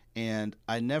 and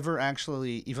I never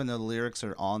actually, even though the lyrics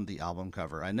are on the album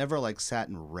cover, I never sat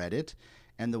and read it.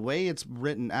 And the way it's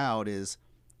written out is,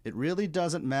 it really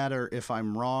doesn't matter if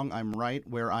I'm wrong, I'm right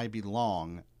where I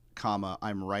belong, comma,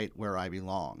 I'm right where I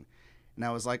belong. And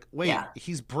I was like, wait, Yeah.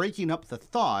 he's breaking up the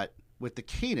thought with the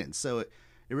cadence. So it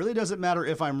really doesn't matter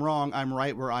if I'm wrong. I'm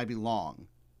right where I belong,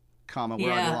 comma,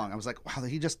 where I Yeah. belong. I was like, wow,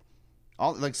 he just,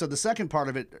 so the second part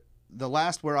of it, the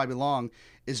last where I belong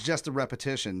is just a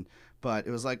repetition. But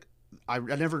it was like, I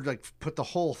never like put the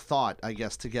whole thought, I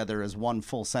guess, together as one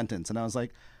full sentence. And I was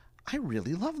like, I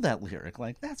really love that lyric.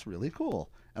 Like, that's really cool.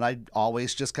 And I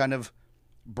always just kind of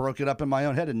broke it up in my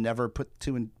own head and never put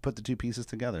the two pieces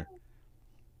together.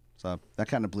 So that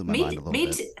kind of blew my mind a little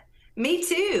bit. Me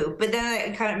too. But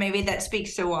then maybe that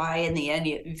speaks to why in the end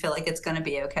you feel like it's going to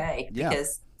be okay. Yeah.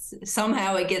 Because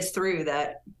somehow it gets through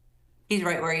that he's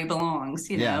right where he belongs,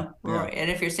 you Yeah, know? yeah. And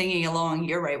if you're singing along,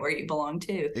 you're right where you belong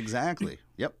too. Exactly.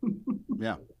 Yep.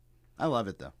 Yeah. I love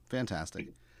it though. Fantastic.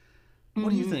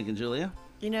 What are you thinking, Julia?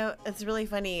 You know, it's really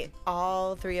funny.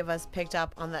 All three of us picked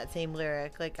up on that same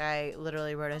lyric. Like, I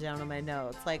literally wrote it down on my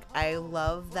notes. Like, I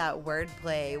love that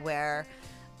wordplay where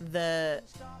the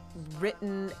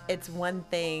written, it's one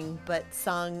thing, but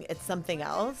sung, it's something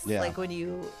else. Yeah. Like, when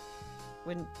you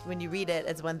read it,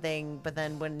 it's one thing, but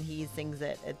then when he sings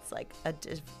it, it's like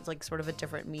it's like sort of a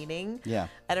different meaning. Yeah.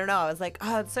 I don't know. I was like,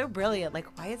 oh, it's so brilliant.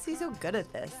 Like, why is he so good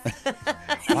at this?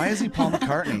 Why is he Paul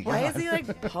McCartney? Why is he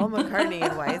like Paul McCartney,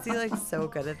 and why is he like so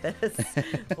good at this?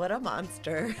 What a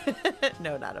monster.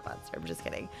 No, not a monster. I'm just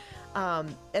kidding.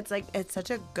 It's like, it's such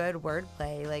a good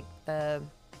wordplay. Like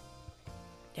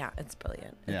it's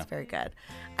brilliant. It's Yeah. very good.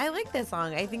 I like this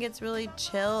song. I think it's really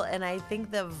chill, and I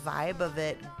think the vibe of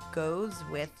it goes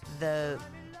with the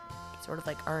sort of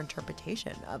like our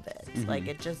interpretation of it. Like,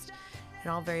 it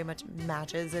all very much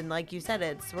matches, and like you said,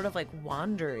 it's sort of like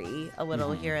wandery a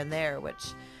little here and there,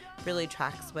 which really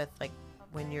tracks with like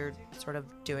when you're sort of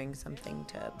doing something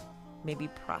to maybe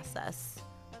process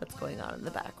what's going on in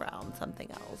the background, something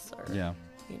else, or Yeah.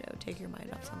 take your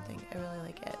mind off something. I really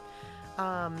like it.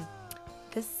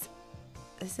 This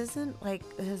isn't like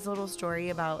his little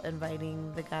story about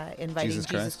inviting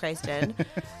Jesus Christ in.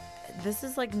 This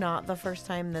is like not the first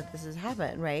time that this has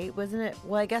happened, right? Wasn't it?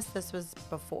 Well, I guess this was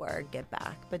before Get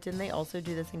Back, but didn't they also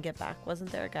do this in Get Back? Wasn't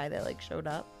there a guy that like showed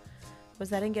up? Was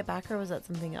that in Get Back, or was that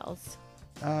something else?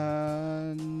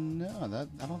 No,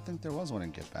 I don't think there was one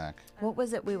in Get Back. What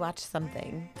was it? We watched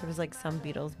something. There was like some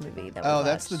Beatles movie that. Oh, we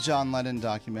that's the watched. John Lennon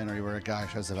documentary where a guy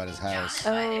shows up at his house.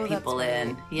 Oh, that's People right.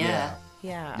 in. Yeah.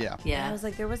 Yeah. Yeah. Yeah. I was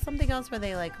like, there was something else where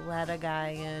they like let a guy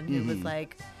in who was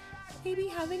like maybe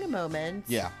having a moment.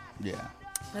 Yeah. Yeah.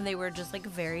 And they were just like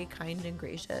very kind and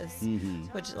gracious.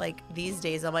 Which like these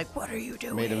days I'm like, what are you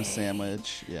doing? Made him a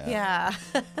sandwich. Yeah.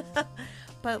 Yeah.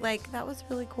 But like that was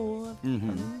really cool of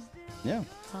them. Yeah.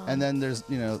 And then there's,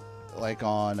 like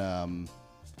on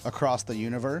Across the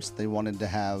Universe, they wanted to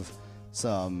have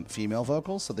some female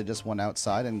vocals, so they just went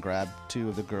outside and grabbed two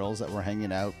of the girls that were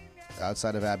hanging out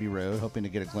outside of Abbey Road, hoping to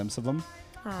get a glimpse of them,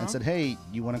 and said, hey,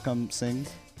 you want to come sing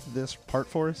this part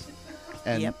for us?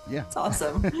 And Yep. yeah, It's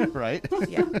awesome. right?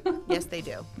 Yeah. Yes, they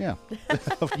do. Yeah.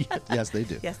 Yes, they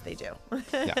do. Yes, they do.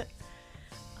 Yeah.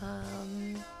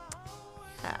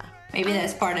 Yeah. Maybe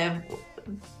that's part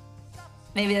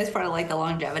of like the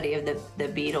longevity of the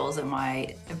Beatles,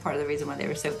 and part of the reason why they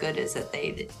were so good is that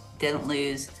they didn't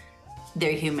lose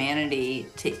their humanity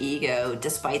to ego,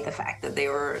 despite the fact that they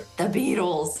were the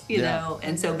Beatles, you Yeah. know,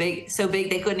 and so big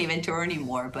they couldn't even tour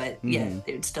anymore. But yeah,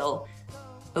 they'd still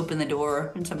open the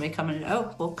door and somebody come in.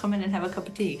 Oh, we'll come in and have a cup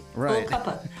of tea. Right. Little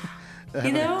cuppa.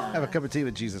 Have a cup of tea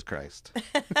with Jesus Christ.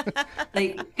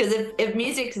 Like, because if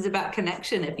music is about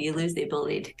connection, if you lose the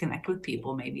ability to connect with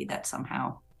people, maybe that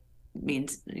somehow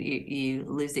means you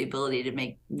lose the ability to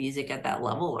make music at that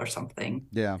level or something.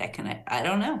 Yeah. That connect. I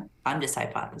don't know. I'm just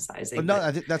hypothesizing. But no,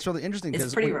 I think that's really interesting. it's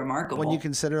 'cause pretty when remarkable. you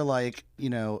consider, like,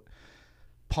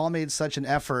 Paul made such an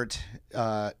effort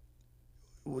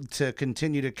to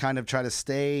continue to kind of try to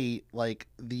stay like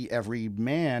the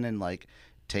everyman and like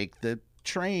take the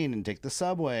train and take the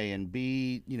subway and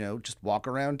be, just walk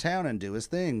around town and do his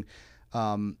thing.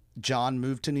 John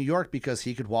moved to New York because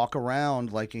he could walk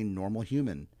around like a normal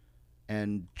human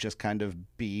and just kind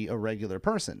of be a regular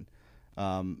person.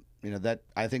 That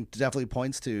I think definitely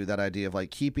points to that idea of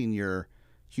like keeping your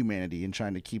humanity and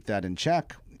trying to keep that in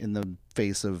check in the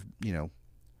face of,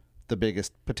 the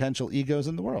biggest potential egos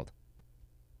in the world.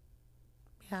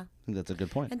 Yeah. I think that's a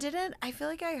good point. And I feel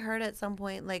like I heard at some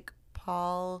point like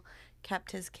Paul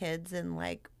kept his kids in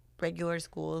like regular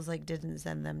schools, like didn't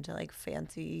send them to like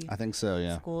fancy I think so,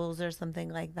 yeah. schools or something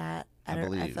like that. I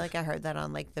believe. feel like I heard that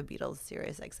on like the Beatles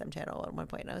Sirius XM channel at one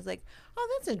point, and I was like,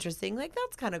 oh, that's interesting. Like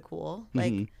that's kind of cool.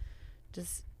 Like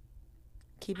just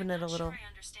keeping it a little.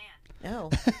 Oh.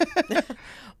 My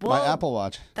Well, Apple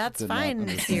Watch. that's did not fine,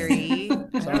 understand. Siri.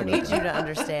 I Sorry don't need about you to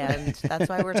understand. That's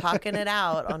why we're talking it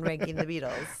out on Ranking the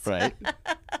Beatles. Right.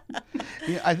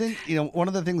 Yeah, I think, one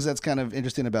of the things that's kind of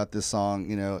interesting about this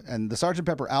song, and the Sgt.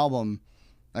 Pepper album,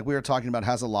 like we were talking about,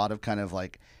 has a lot of kind of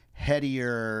like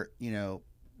headier,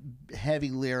 heavy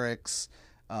lyrics,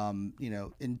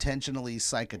 intentionally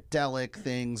psychedelic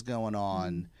things going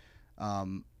on.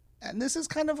 And this is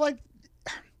kind of like,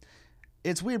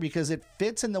 it's weird because it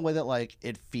fits in the way that like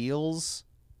it feels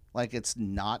like it's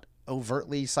not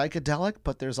overtly psychedelic,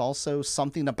 but there's also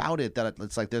something about it that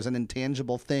it's like there's an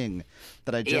intangible thing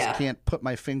that I just can't put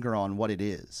my finger on what it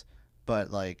is.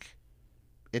 But like,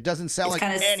 it doesn't sound like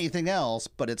anything else,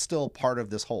 but it's still part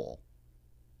of this whole.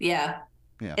 Yeah.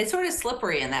 It's sort of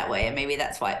slippery in that way, and maybe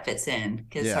that's why it fits in,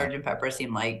 because Sgt. Pepper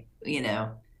seemed like, the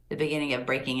beginning of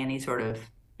breaking any sort of,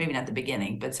 maybe not the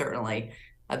beginning, but certainly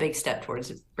a big step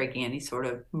towards breaking any sort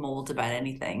of molds about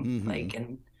anything.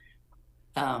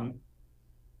 And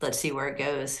let's see where it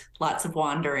goes. Lots of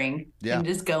wandering and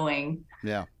just going.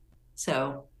 Yeah.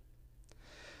 So,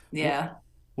 yeah.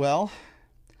 Well,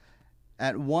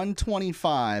 at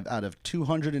 125 out of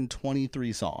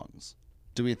 223 songs,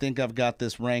 do we think I've got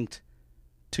this ranked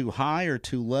too high or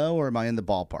too low, or am I in the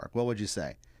ballpark? What would you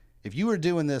say? If you were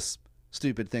doing this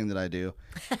stupid thing that I do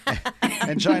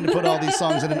and trying to put all these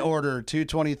songs in an order,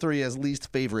 223 as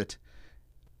least favorite,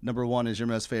 number 1 is your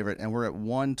most favorite, and we're at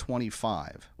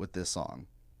 125 with this song.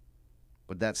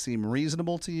 Would that seem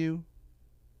reasonable to you?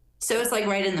 So it's like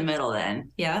right in the middle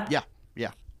then, yeah? Yeah.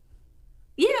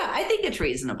 Yeah, I think it's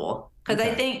reasonable. Because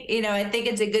I think, I think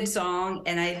it's a good song,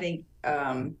 and I think,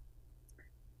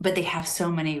 but they have so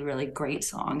many really great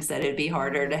songs that it'd be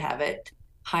harder to have it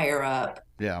higher up.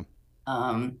 Yeah.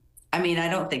 I mean, I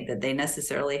don't think that they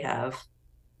necessarily have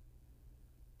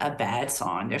a bad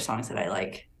song. There's songs that I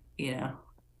like,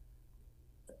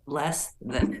 less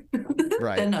than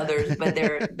than others, but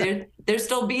they're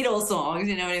still Beatles songs.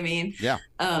 You know what I mean? Yeah.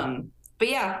 But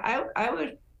yeah,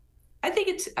 I think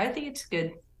it's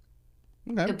good.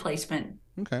 Okay. Good placement.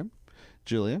 Okay.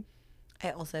 Julia,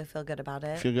 I also feel good about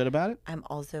it. feel good about it? I'm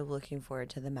also looking forward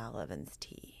to the Mal Evans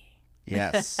tea.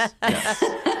 Yes. Yes.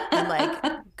 And like,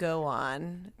 go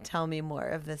on. Tell me more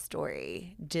of the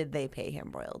story. Did they pay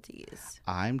him royalties?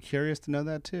 I'm curious to know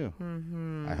that too.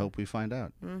 Mm-hmm. I hope we find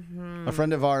out. Mm-hmm. A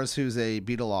friend of ours who's a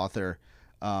Beatle author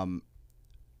and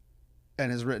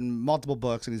has written multiple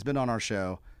books, and he's been on our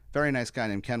show, very nice guy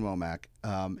named Ken Womack,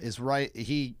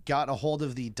 he got a hold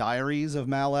of the diaries of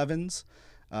Mal Evans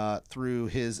through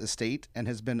his estate and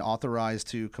has been authorized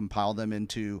to compile them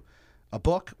into a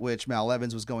book, which Mal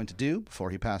Evans was going to do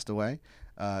before he passed away.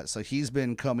 So he's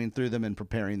been combing through them and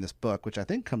preparing this book, which I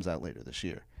think comes out later this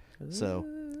year. Ooh. So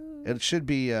it should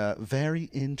be a very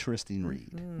interesting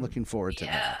read. Mm-hmm. Looking forward to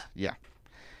that. Yeah.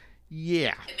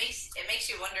 Yeah. It makes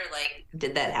you wonder, like,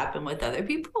 did that happen with other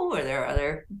people? Were there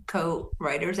other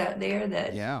co-writers out there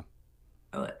that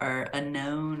are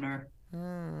unknown or?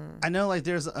 I know, like,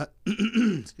 there's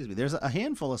there's a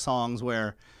handful of songs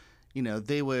where,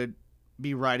 they would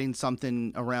be writing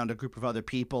something around a group of other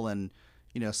people, and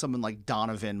someone like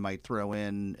Donovan might throw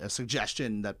in a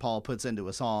suggestion that Paul puts into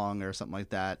a song or something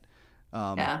like that.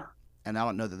 And I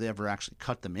don't know that they ever actually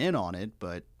cut them in on it,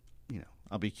 but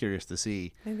I'll be curious to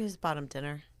see. Maybe just bought him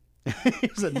dinner.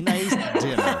 It was a nice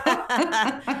dinner.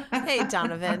 Hey,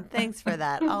 Donovan, thanks for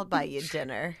that. I'll buy you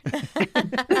dinner.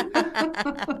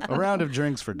 A round of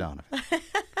drinks for Donovan.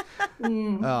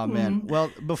 Oh, man.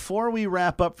 Well, before we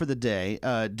wrap up for the day,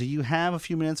 do you have a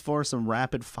few minutes for some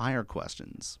rapid fire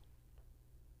questions?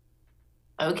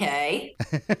 Okay.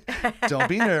 Don't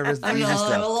be nervous. I'm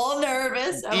a little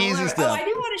nervous. Easy stuff. Oh, I do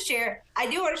want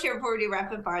to share before we do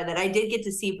rapid fire that I did get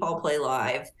to see Paul play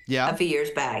live a few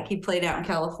years back. He played out in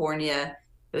California.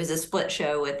 It was a split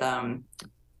show with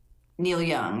Neil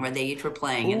Young where they each were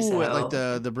playing. Ooh, like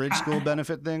the Bridge School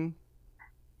benefit thing?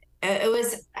 It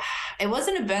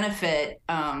wasn't a benefit,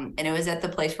 and it was at the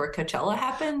place where Coachella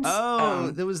happens. Oh,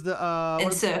 there was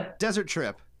the desert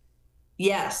trip.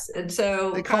 Yes, and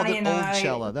so they called it Old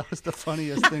Cella. That was the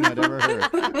funniest thing I'd ever heard.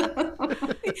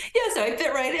 Yeah, so I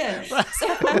fit right in.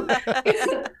 So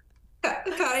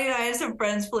Connie and I and some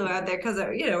friends flew out there because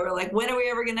we're like, when are we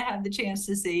ever going to have the chance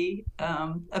to see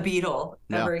a Beatle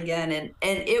ever again? And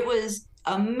it was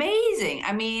amazing.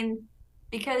 I mean,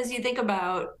 because you think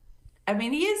about,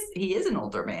 he is an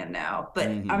older man now, but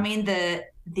I mean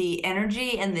the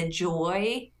energy and the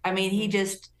joy. I mean,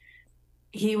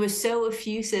 he was so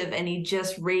effusive, and he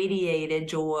just radiated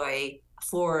joy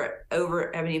for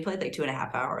he played like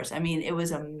 2.5 hours. I mean, it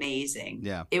was amazing.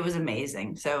 Yeah. It was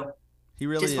amazing. So he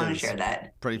really just want to share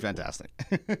that. Pretty fantastic.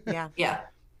 Yeah. Yeah.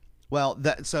 Well,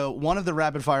 so one of the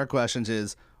rapid fire questions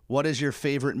is, what is your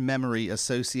favorite memory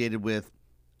associated with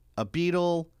a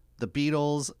Beatle, the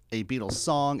Beatles, a Beatles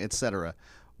song, etc.?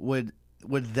 Would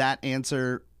that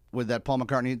Paul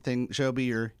McCartney show be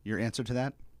your answer to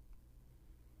that?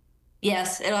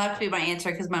 Yes, it'll have to be my answer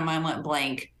because my mind went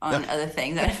blank on other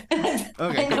things.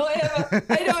 Okay. I know I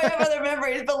have other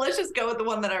memories, but let's just go with the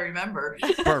one that I remember.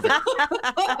 Perfect.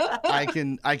 I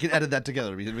can edit that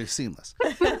together. It'll be seamless.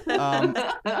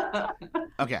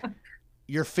 Okay.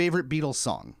 Your favorite Beatles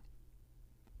song?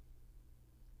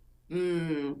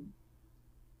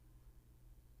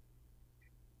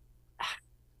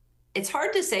 It's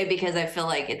hard to say because I feel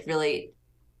like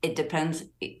it depends.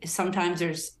 Sometimes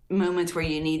there's moments where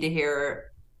you need to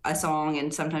hear a song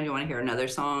and sometimes you want to hear another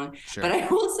song. Sure. But I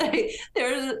will say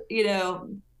there's,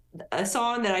 a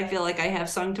song that I feel like I have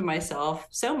sung to myself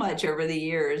so much over the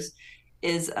years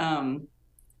is Don't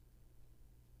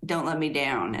Let Me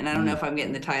Down. And I don't know if I'm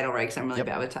getting the title right because I'm really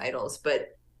bad with titles,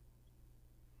 but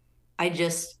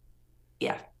it's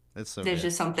so there's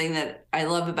just something that I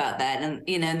love about that. And,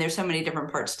 and there's so many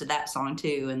different parts to that song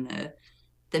too. And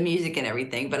the music and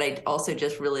everything, but I also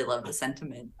just really love the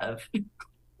sentiment of,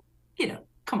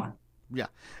 come on. Yeah.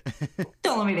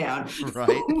 Don't let me down.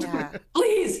 Right. Yeah.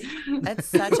 Please. That's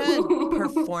such a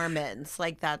performance,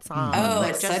 like that song. Oh, like,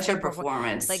 it's such a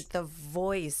performance. Like the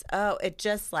voice. Oh, it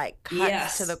just like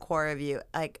cuts to the core of you.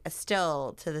 Like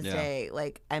still to this day.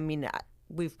 Like, I mean,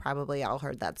 we've probably all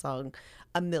heard that song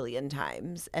a million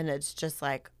times, and it's just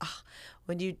like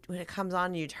when it comes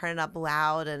on, you turn it up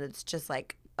loud, and it's just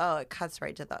like, oh, it cuts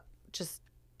right to the just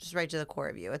right to the core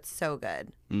of you. It's so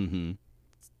good. Mm-hmm.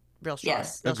 Real strong.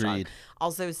 Yes. Real Agreed. Strong.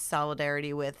 Also,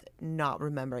 solidarity with not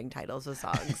remembering titles of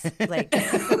songs. Like,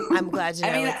 I'm glad to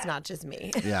know it's not just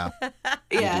me. Yeah.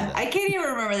 Yeah. I can't even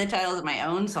remember the titles of my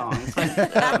own songs. Like,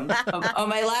 on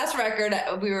my last record,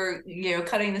 we were,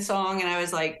 cutting the song, and I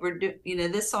was like, we're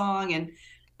this song, and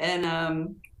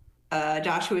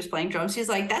Joshua was playing drums. He's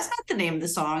like, that's not the name of the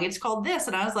song. It's called this.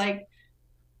 And I was like,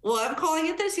 well, I'm calling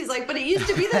it this. He's like, but it used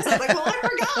to be this. I was like, well, I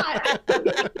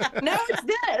forgot. Now it's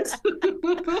this.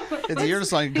 It's your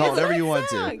song. You can call it whatever you want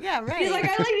to. Yeah, right. He's like, I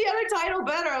like the other title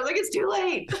better. I was like, it's too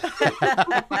late.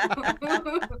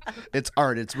 It's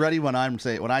art. It's ready when I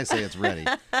say it's ready.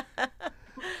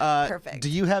 Perfect. Do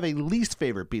you have a least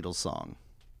favorite Beatles song?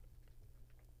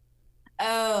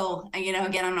 Oh,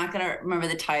 again, I'm not gonna remember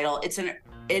the title. It's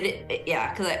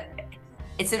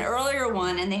it's an earlier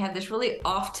one, and they have this really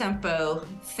off-tempo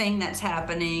thing that's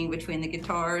happening between the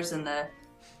guitars and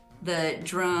the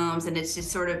drums, and it's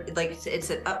just sort of like it's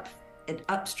an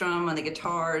up strum on the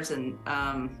guitars, and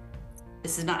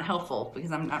this is not helpful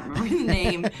because I'm not remembering the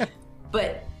name,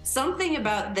 but something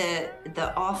about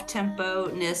the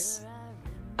off-tempo-ness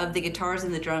of the guitars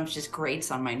and the drums just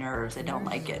grates on my nerves. I don't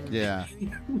like it. Yeah.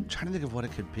 I'm trying to think of what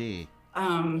it could be.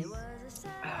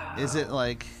 Is it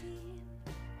like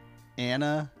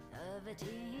Anna?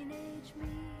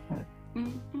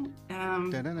 No,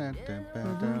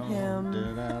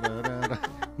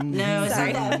 it's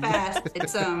not that fast.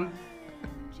 It's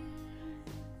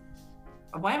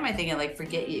why am I thinking like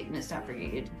Forget You? No, it's not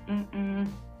Forget You.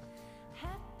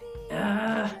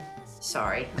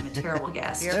 Sorry, I'm a terrible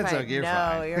guest. You're That's fine. okay, you're no,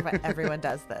 fine. you're fine. Everyone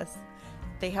does this.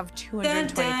 They have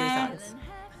 223 songs.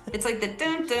 It's like the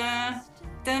dun dun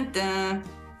dun dun,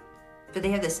 but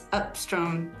they have this up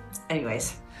strum.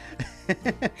 Anyways,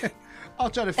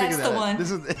 I'll try to figure that's that the out. one. This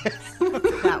is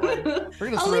That one. we're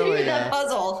gonna I'll throw leave you with a that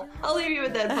puzzle. I'll leave you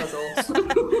with that puzzle.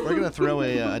 we're gonna throw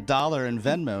a $1 in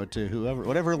Venmo to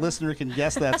whatever listener can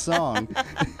guess that song.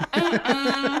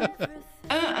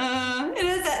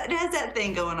 It has that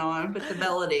thing going on with the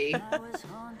melody.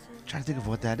 Trying to think of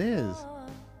what that is.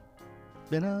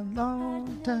 Been a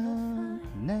long time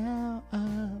now.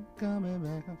 I'm coming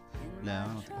back home. No, I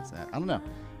don't think it's that. I don't know.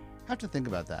 I have to think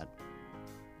about that.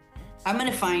 I'm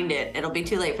gonna find it. It'll be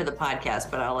too late for the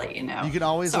podcast, but I'll let you know. You can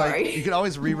always Sorry. you can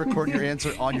always re-record your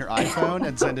answer on your iPhone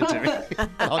and send it to me.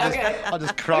 I'll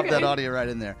just crop that audio right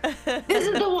in there. This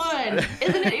is the one.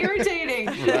 Isn't it irritating?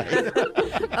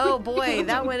 Right. Oh boy,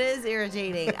 that one is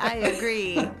irritating. I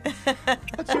agree.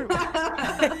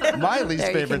 My least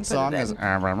There, you favorite can put song it is. in.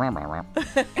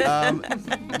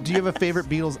 Do you have a favorite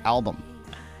Beatles album?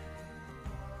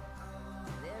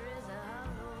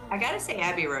 I gotta say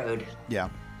Abbey Road. Yeah,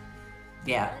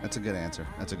 Yeah. that's a good answer.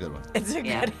 That's a good one. It's a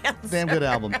Yeah. good answer. Damn good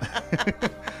album.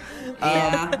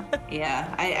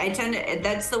 Yeah. I tend to.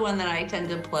 That's the one that I tend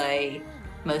to play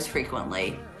most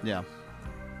frequently. Yeah,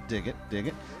 dig it.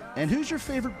 And who's your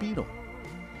favorite Beatle?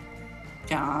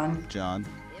 John. John.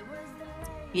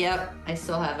 Yep. I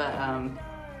still have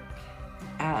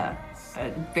a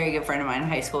very good friend of mine in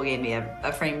high school gave me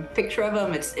a framed picture of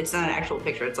him. It's not an actual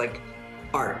picture. It's like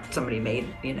art somebody made,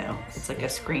 you know. It's like a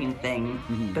screen thing,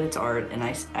 but it's art, and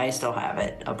I still have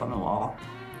it up on the wall.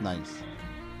 Nice.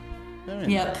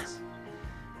 Very Yep. nice.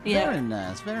 Yep. Very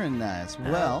nice. Very nice.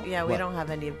 Well, yeah, we what? don't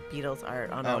have any Beatles art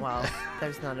on our wall.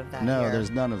 There's none of that No, here. there's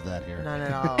none of that here. None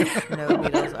at all. No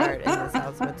Beatles art in this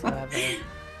house whatsoever.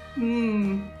 I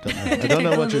don't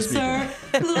know what you're speaking of.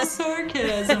 A little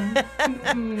sarcasm.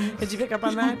 Did you pick up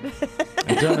on that?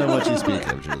 I don't know what you speak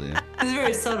of, Julia. It's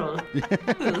very subtle.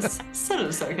 A little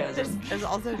subtle sarcasm. There's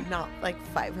also not like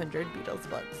 500 Beatles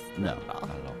books. No, Not at all.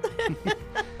 not at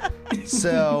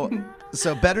all.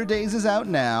 So Better Days is out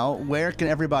now. Where can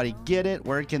everybody get it?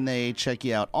 Where can they check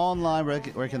you out online?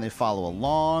 Where can they follow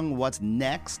along? What's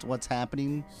next? What's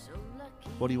happening?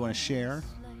 What do you want to share?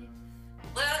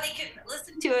 Well, they can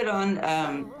listen to it on,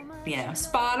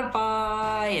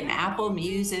 Spotify and Apple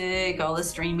Music, all the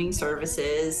streaming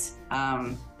services.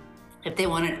 If they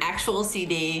want an actual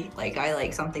CD, like I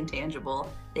like something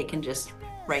tangible, they can just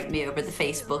write me over the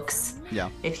Facebooks,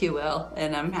 if you will,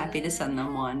 and I'm happy to send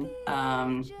them one.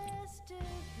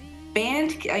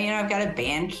 I've got a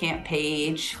Bandcamp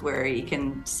page where you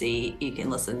can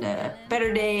listen to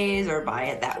Better Days or buy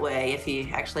it that way if you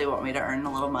actually want me to earn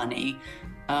a little money.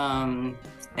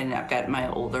 And I've got my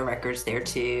older records there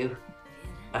too.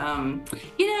 I'm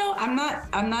not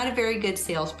a very good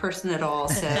salesperson at all,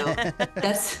 so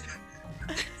that's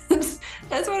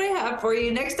what I have for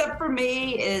you. Next up for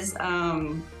me is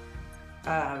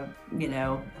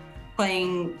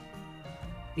playing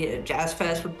Jazz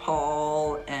Fest with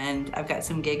Paul, and I've got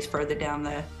some gigs further down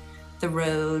the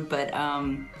road, but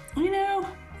I'm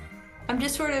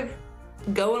just sort of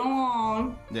going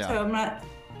along. Yeah. So I'm not.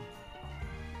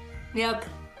 Yep.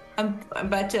 I'm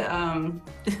about to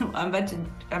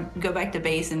go back to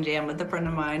bass and jam with a friend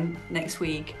of mine next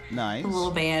week. Nice. A little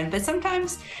band. But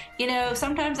sometimes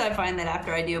I find that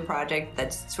after I do a project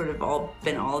that's sort of all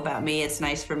about me, it's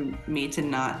nice for me to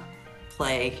not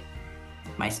play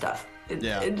my stuff. Just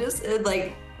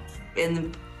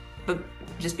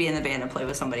be in the band and play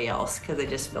with somebody else, because I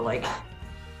just feel like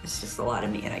it's just a lot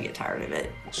of me and I get tired of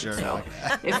it. Sure. So,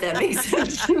 if that makes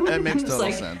sense. That makes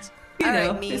total sense. All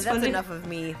right, me. That's enough of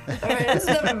me. All right, that's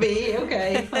enough of me.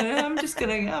 Okay, I'm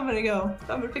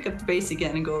gonna pick up the bass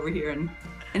again and go over here and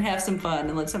have some fun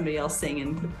and let somebody else sing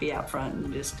and be out front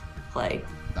and just play.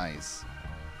 Nice.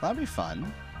 That'll be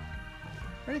fun.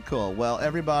 Very cool. Well,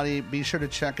 everybody, be sure to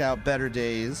check out Better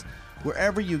Days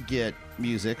wherever you get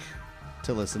music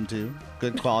to listen to.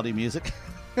 Good quality music.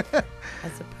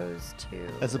 As opposed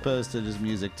to just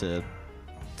music to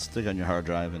stick on your hard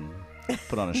drive and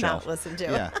put on a shelf. Not listen to.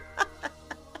 Yeah.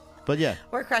 But yeah.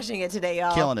 We're crushing it today,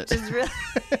 y'all. Killing it. Just really...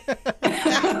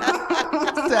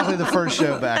 It's definitely the first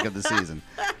show back of the season.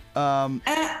 Yeah,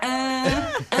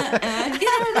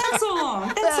 that's so long.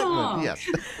 That's so long. Yes.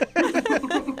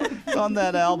 It's on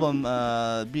that album,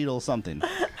 Beatles something.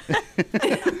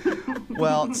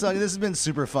 Well, Sonia, this has been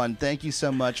super fun. Thank you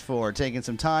so much for taking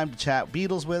some time to chat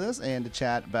Beatles with us and to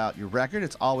chat about your record.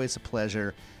 It's always a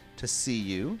pleasure to see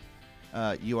you.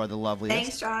 You are the loveliest.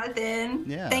 Thanks, Jonathan.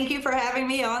 Yeah. Thank you for having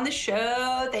me on the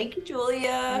show. Thank you,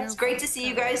 Julia. It's great to see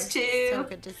you guys too. So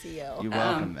good to see you. You're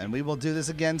welcome. And we will do this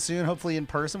again soon, hopefully in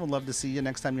person. We'd love to see you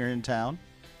next time you're in town.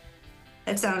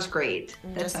 That sounds great.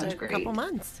 That Just sounds a great. couple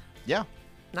months. Yeah.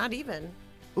 Not even.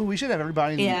 Ooh, we should have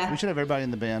everybody. Yeah. We should have everybody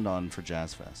in the band on for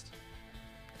Jazz Fest.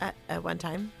 At one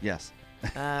time. Yes.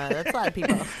 That's a lot of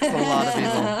people. It's a lot of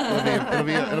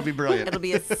people. It'll be brilliant. It'll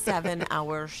be a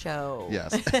 7-hour show.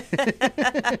 Yes.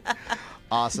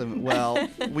 Awesome. Well,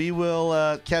 we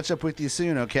will catch up with you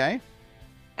soon, okay?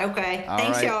 Okay. All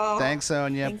Thanks, right. y'all. Thanks,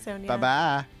 Sonia. Thanks, Sonia.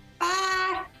 Bye-bye.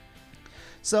 Bye.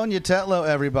 Sonia Tetlow,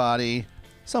 everybody.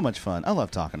 So much fun. I love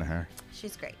talking to her.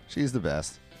 She's great. She's the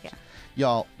best. Yeah.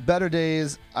 Y'all, Better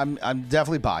Days, I'm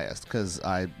definitely biased because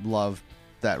I love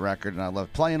that record and I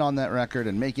love playing on that record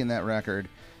and making that record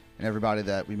and everybody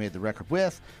that we made the record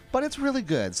with, but it's really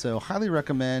good, so highly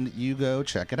recommend you go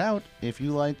check it out if you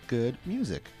like good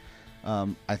music.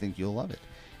 I think you'll love it.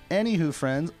 Anywho,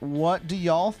 friends, what do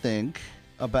y'all think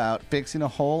about Fixing a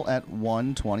Hole at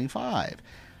 125?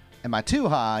 Am I too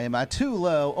high? Am I too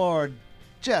low? Or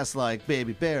just like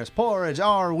Baby Bear's porridge,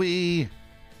 are we?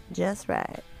 Just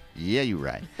right. Yeah, you're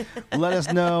right. Let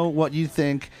us know what you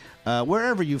think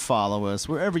wherever you follow us,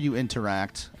 wherever you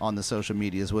interact on the social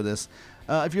medias with us.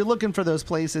 If you're looking for those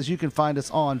places, you can find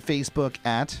us on Facebook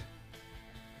at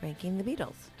Ranking the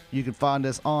Beatles. You can find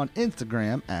us on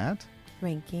Instagram at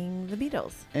Ranking the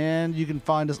Beatles. And you can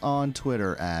find us on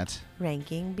Twitter at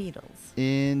Ranking Beatles.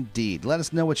 Indeed. Let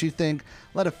us know what you think.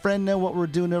 Let a friend know what we're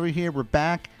doing over here. We're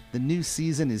back. The new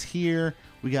season is here.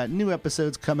 We got new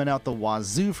episodes coming out the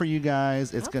wazoo for you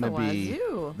guys. It's going to be...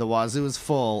 Wazoo. The wazoo is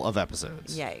full of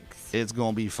episodes. Yikes. It's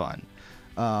going to be fun.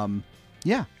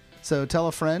 Yeah. So tell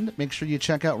a friend. Make sure you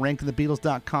check out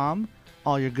rankingthebeatles.com.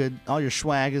 All your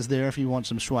swag is there if you want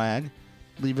some swag.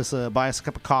 Buy us a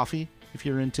cup of coffee if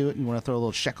you're into it and you want to throw a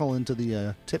little shekel into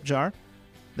the tip jar.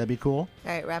 That'd be cool.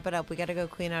 All right, wrap it up. We got to go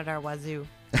clean out our wazoo.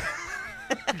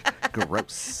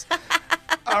 Gross.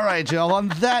 All right, y'all. On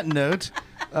that note,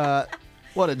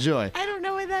 what a joy. I don't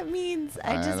know what that means.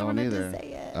 I just don't wanted either. to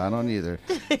say it. I don't either.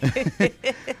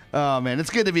 Oh, man. It's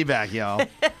good to be back, y'all.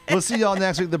 We'll see y'all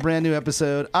next week with a brand new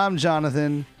episode. I'm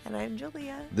Jonathan. And I'm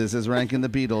Julia. This is Ranking the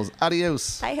Beatles.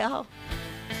 Adios. Bye, y'all.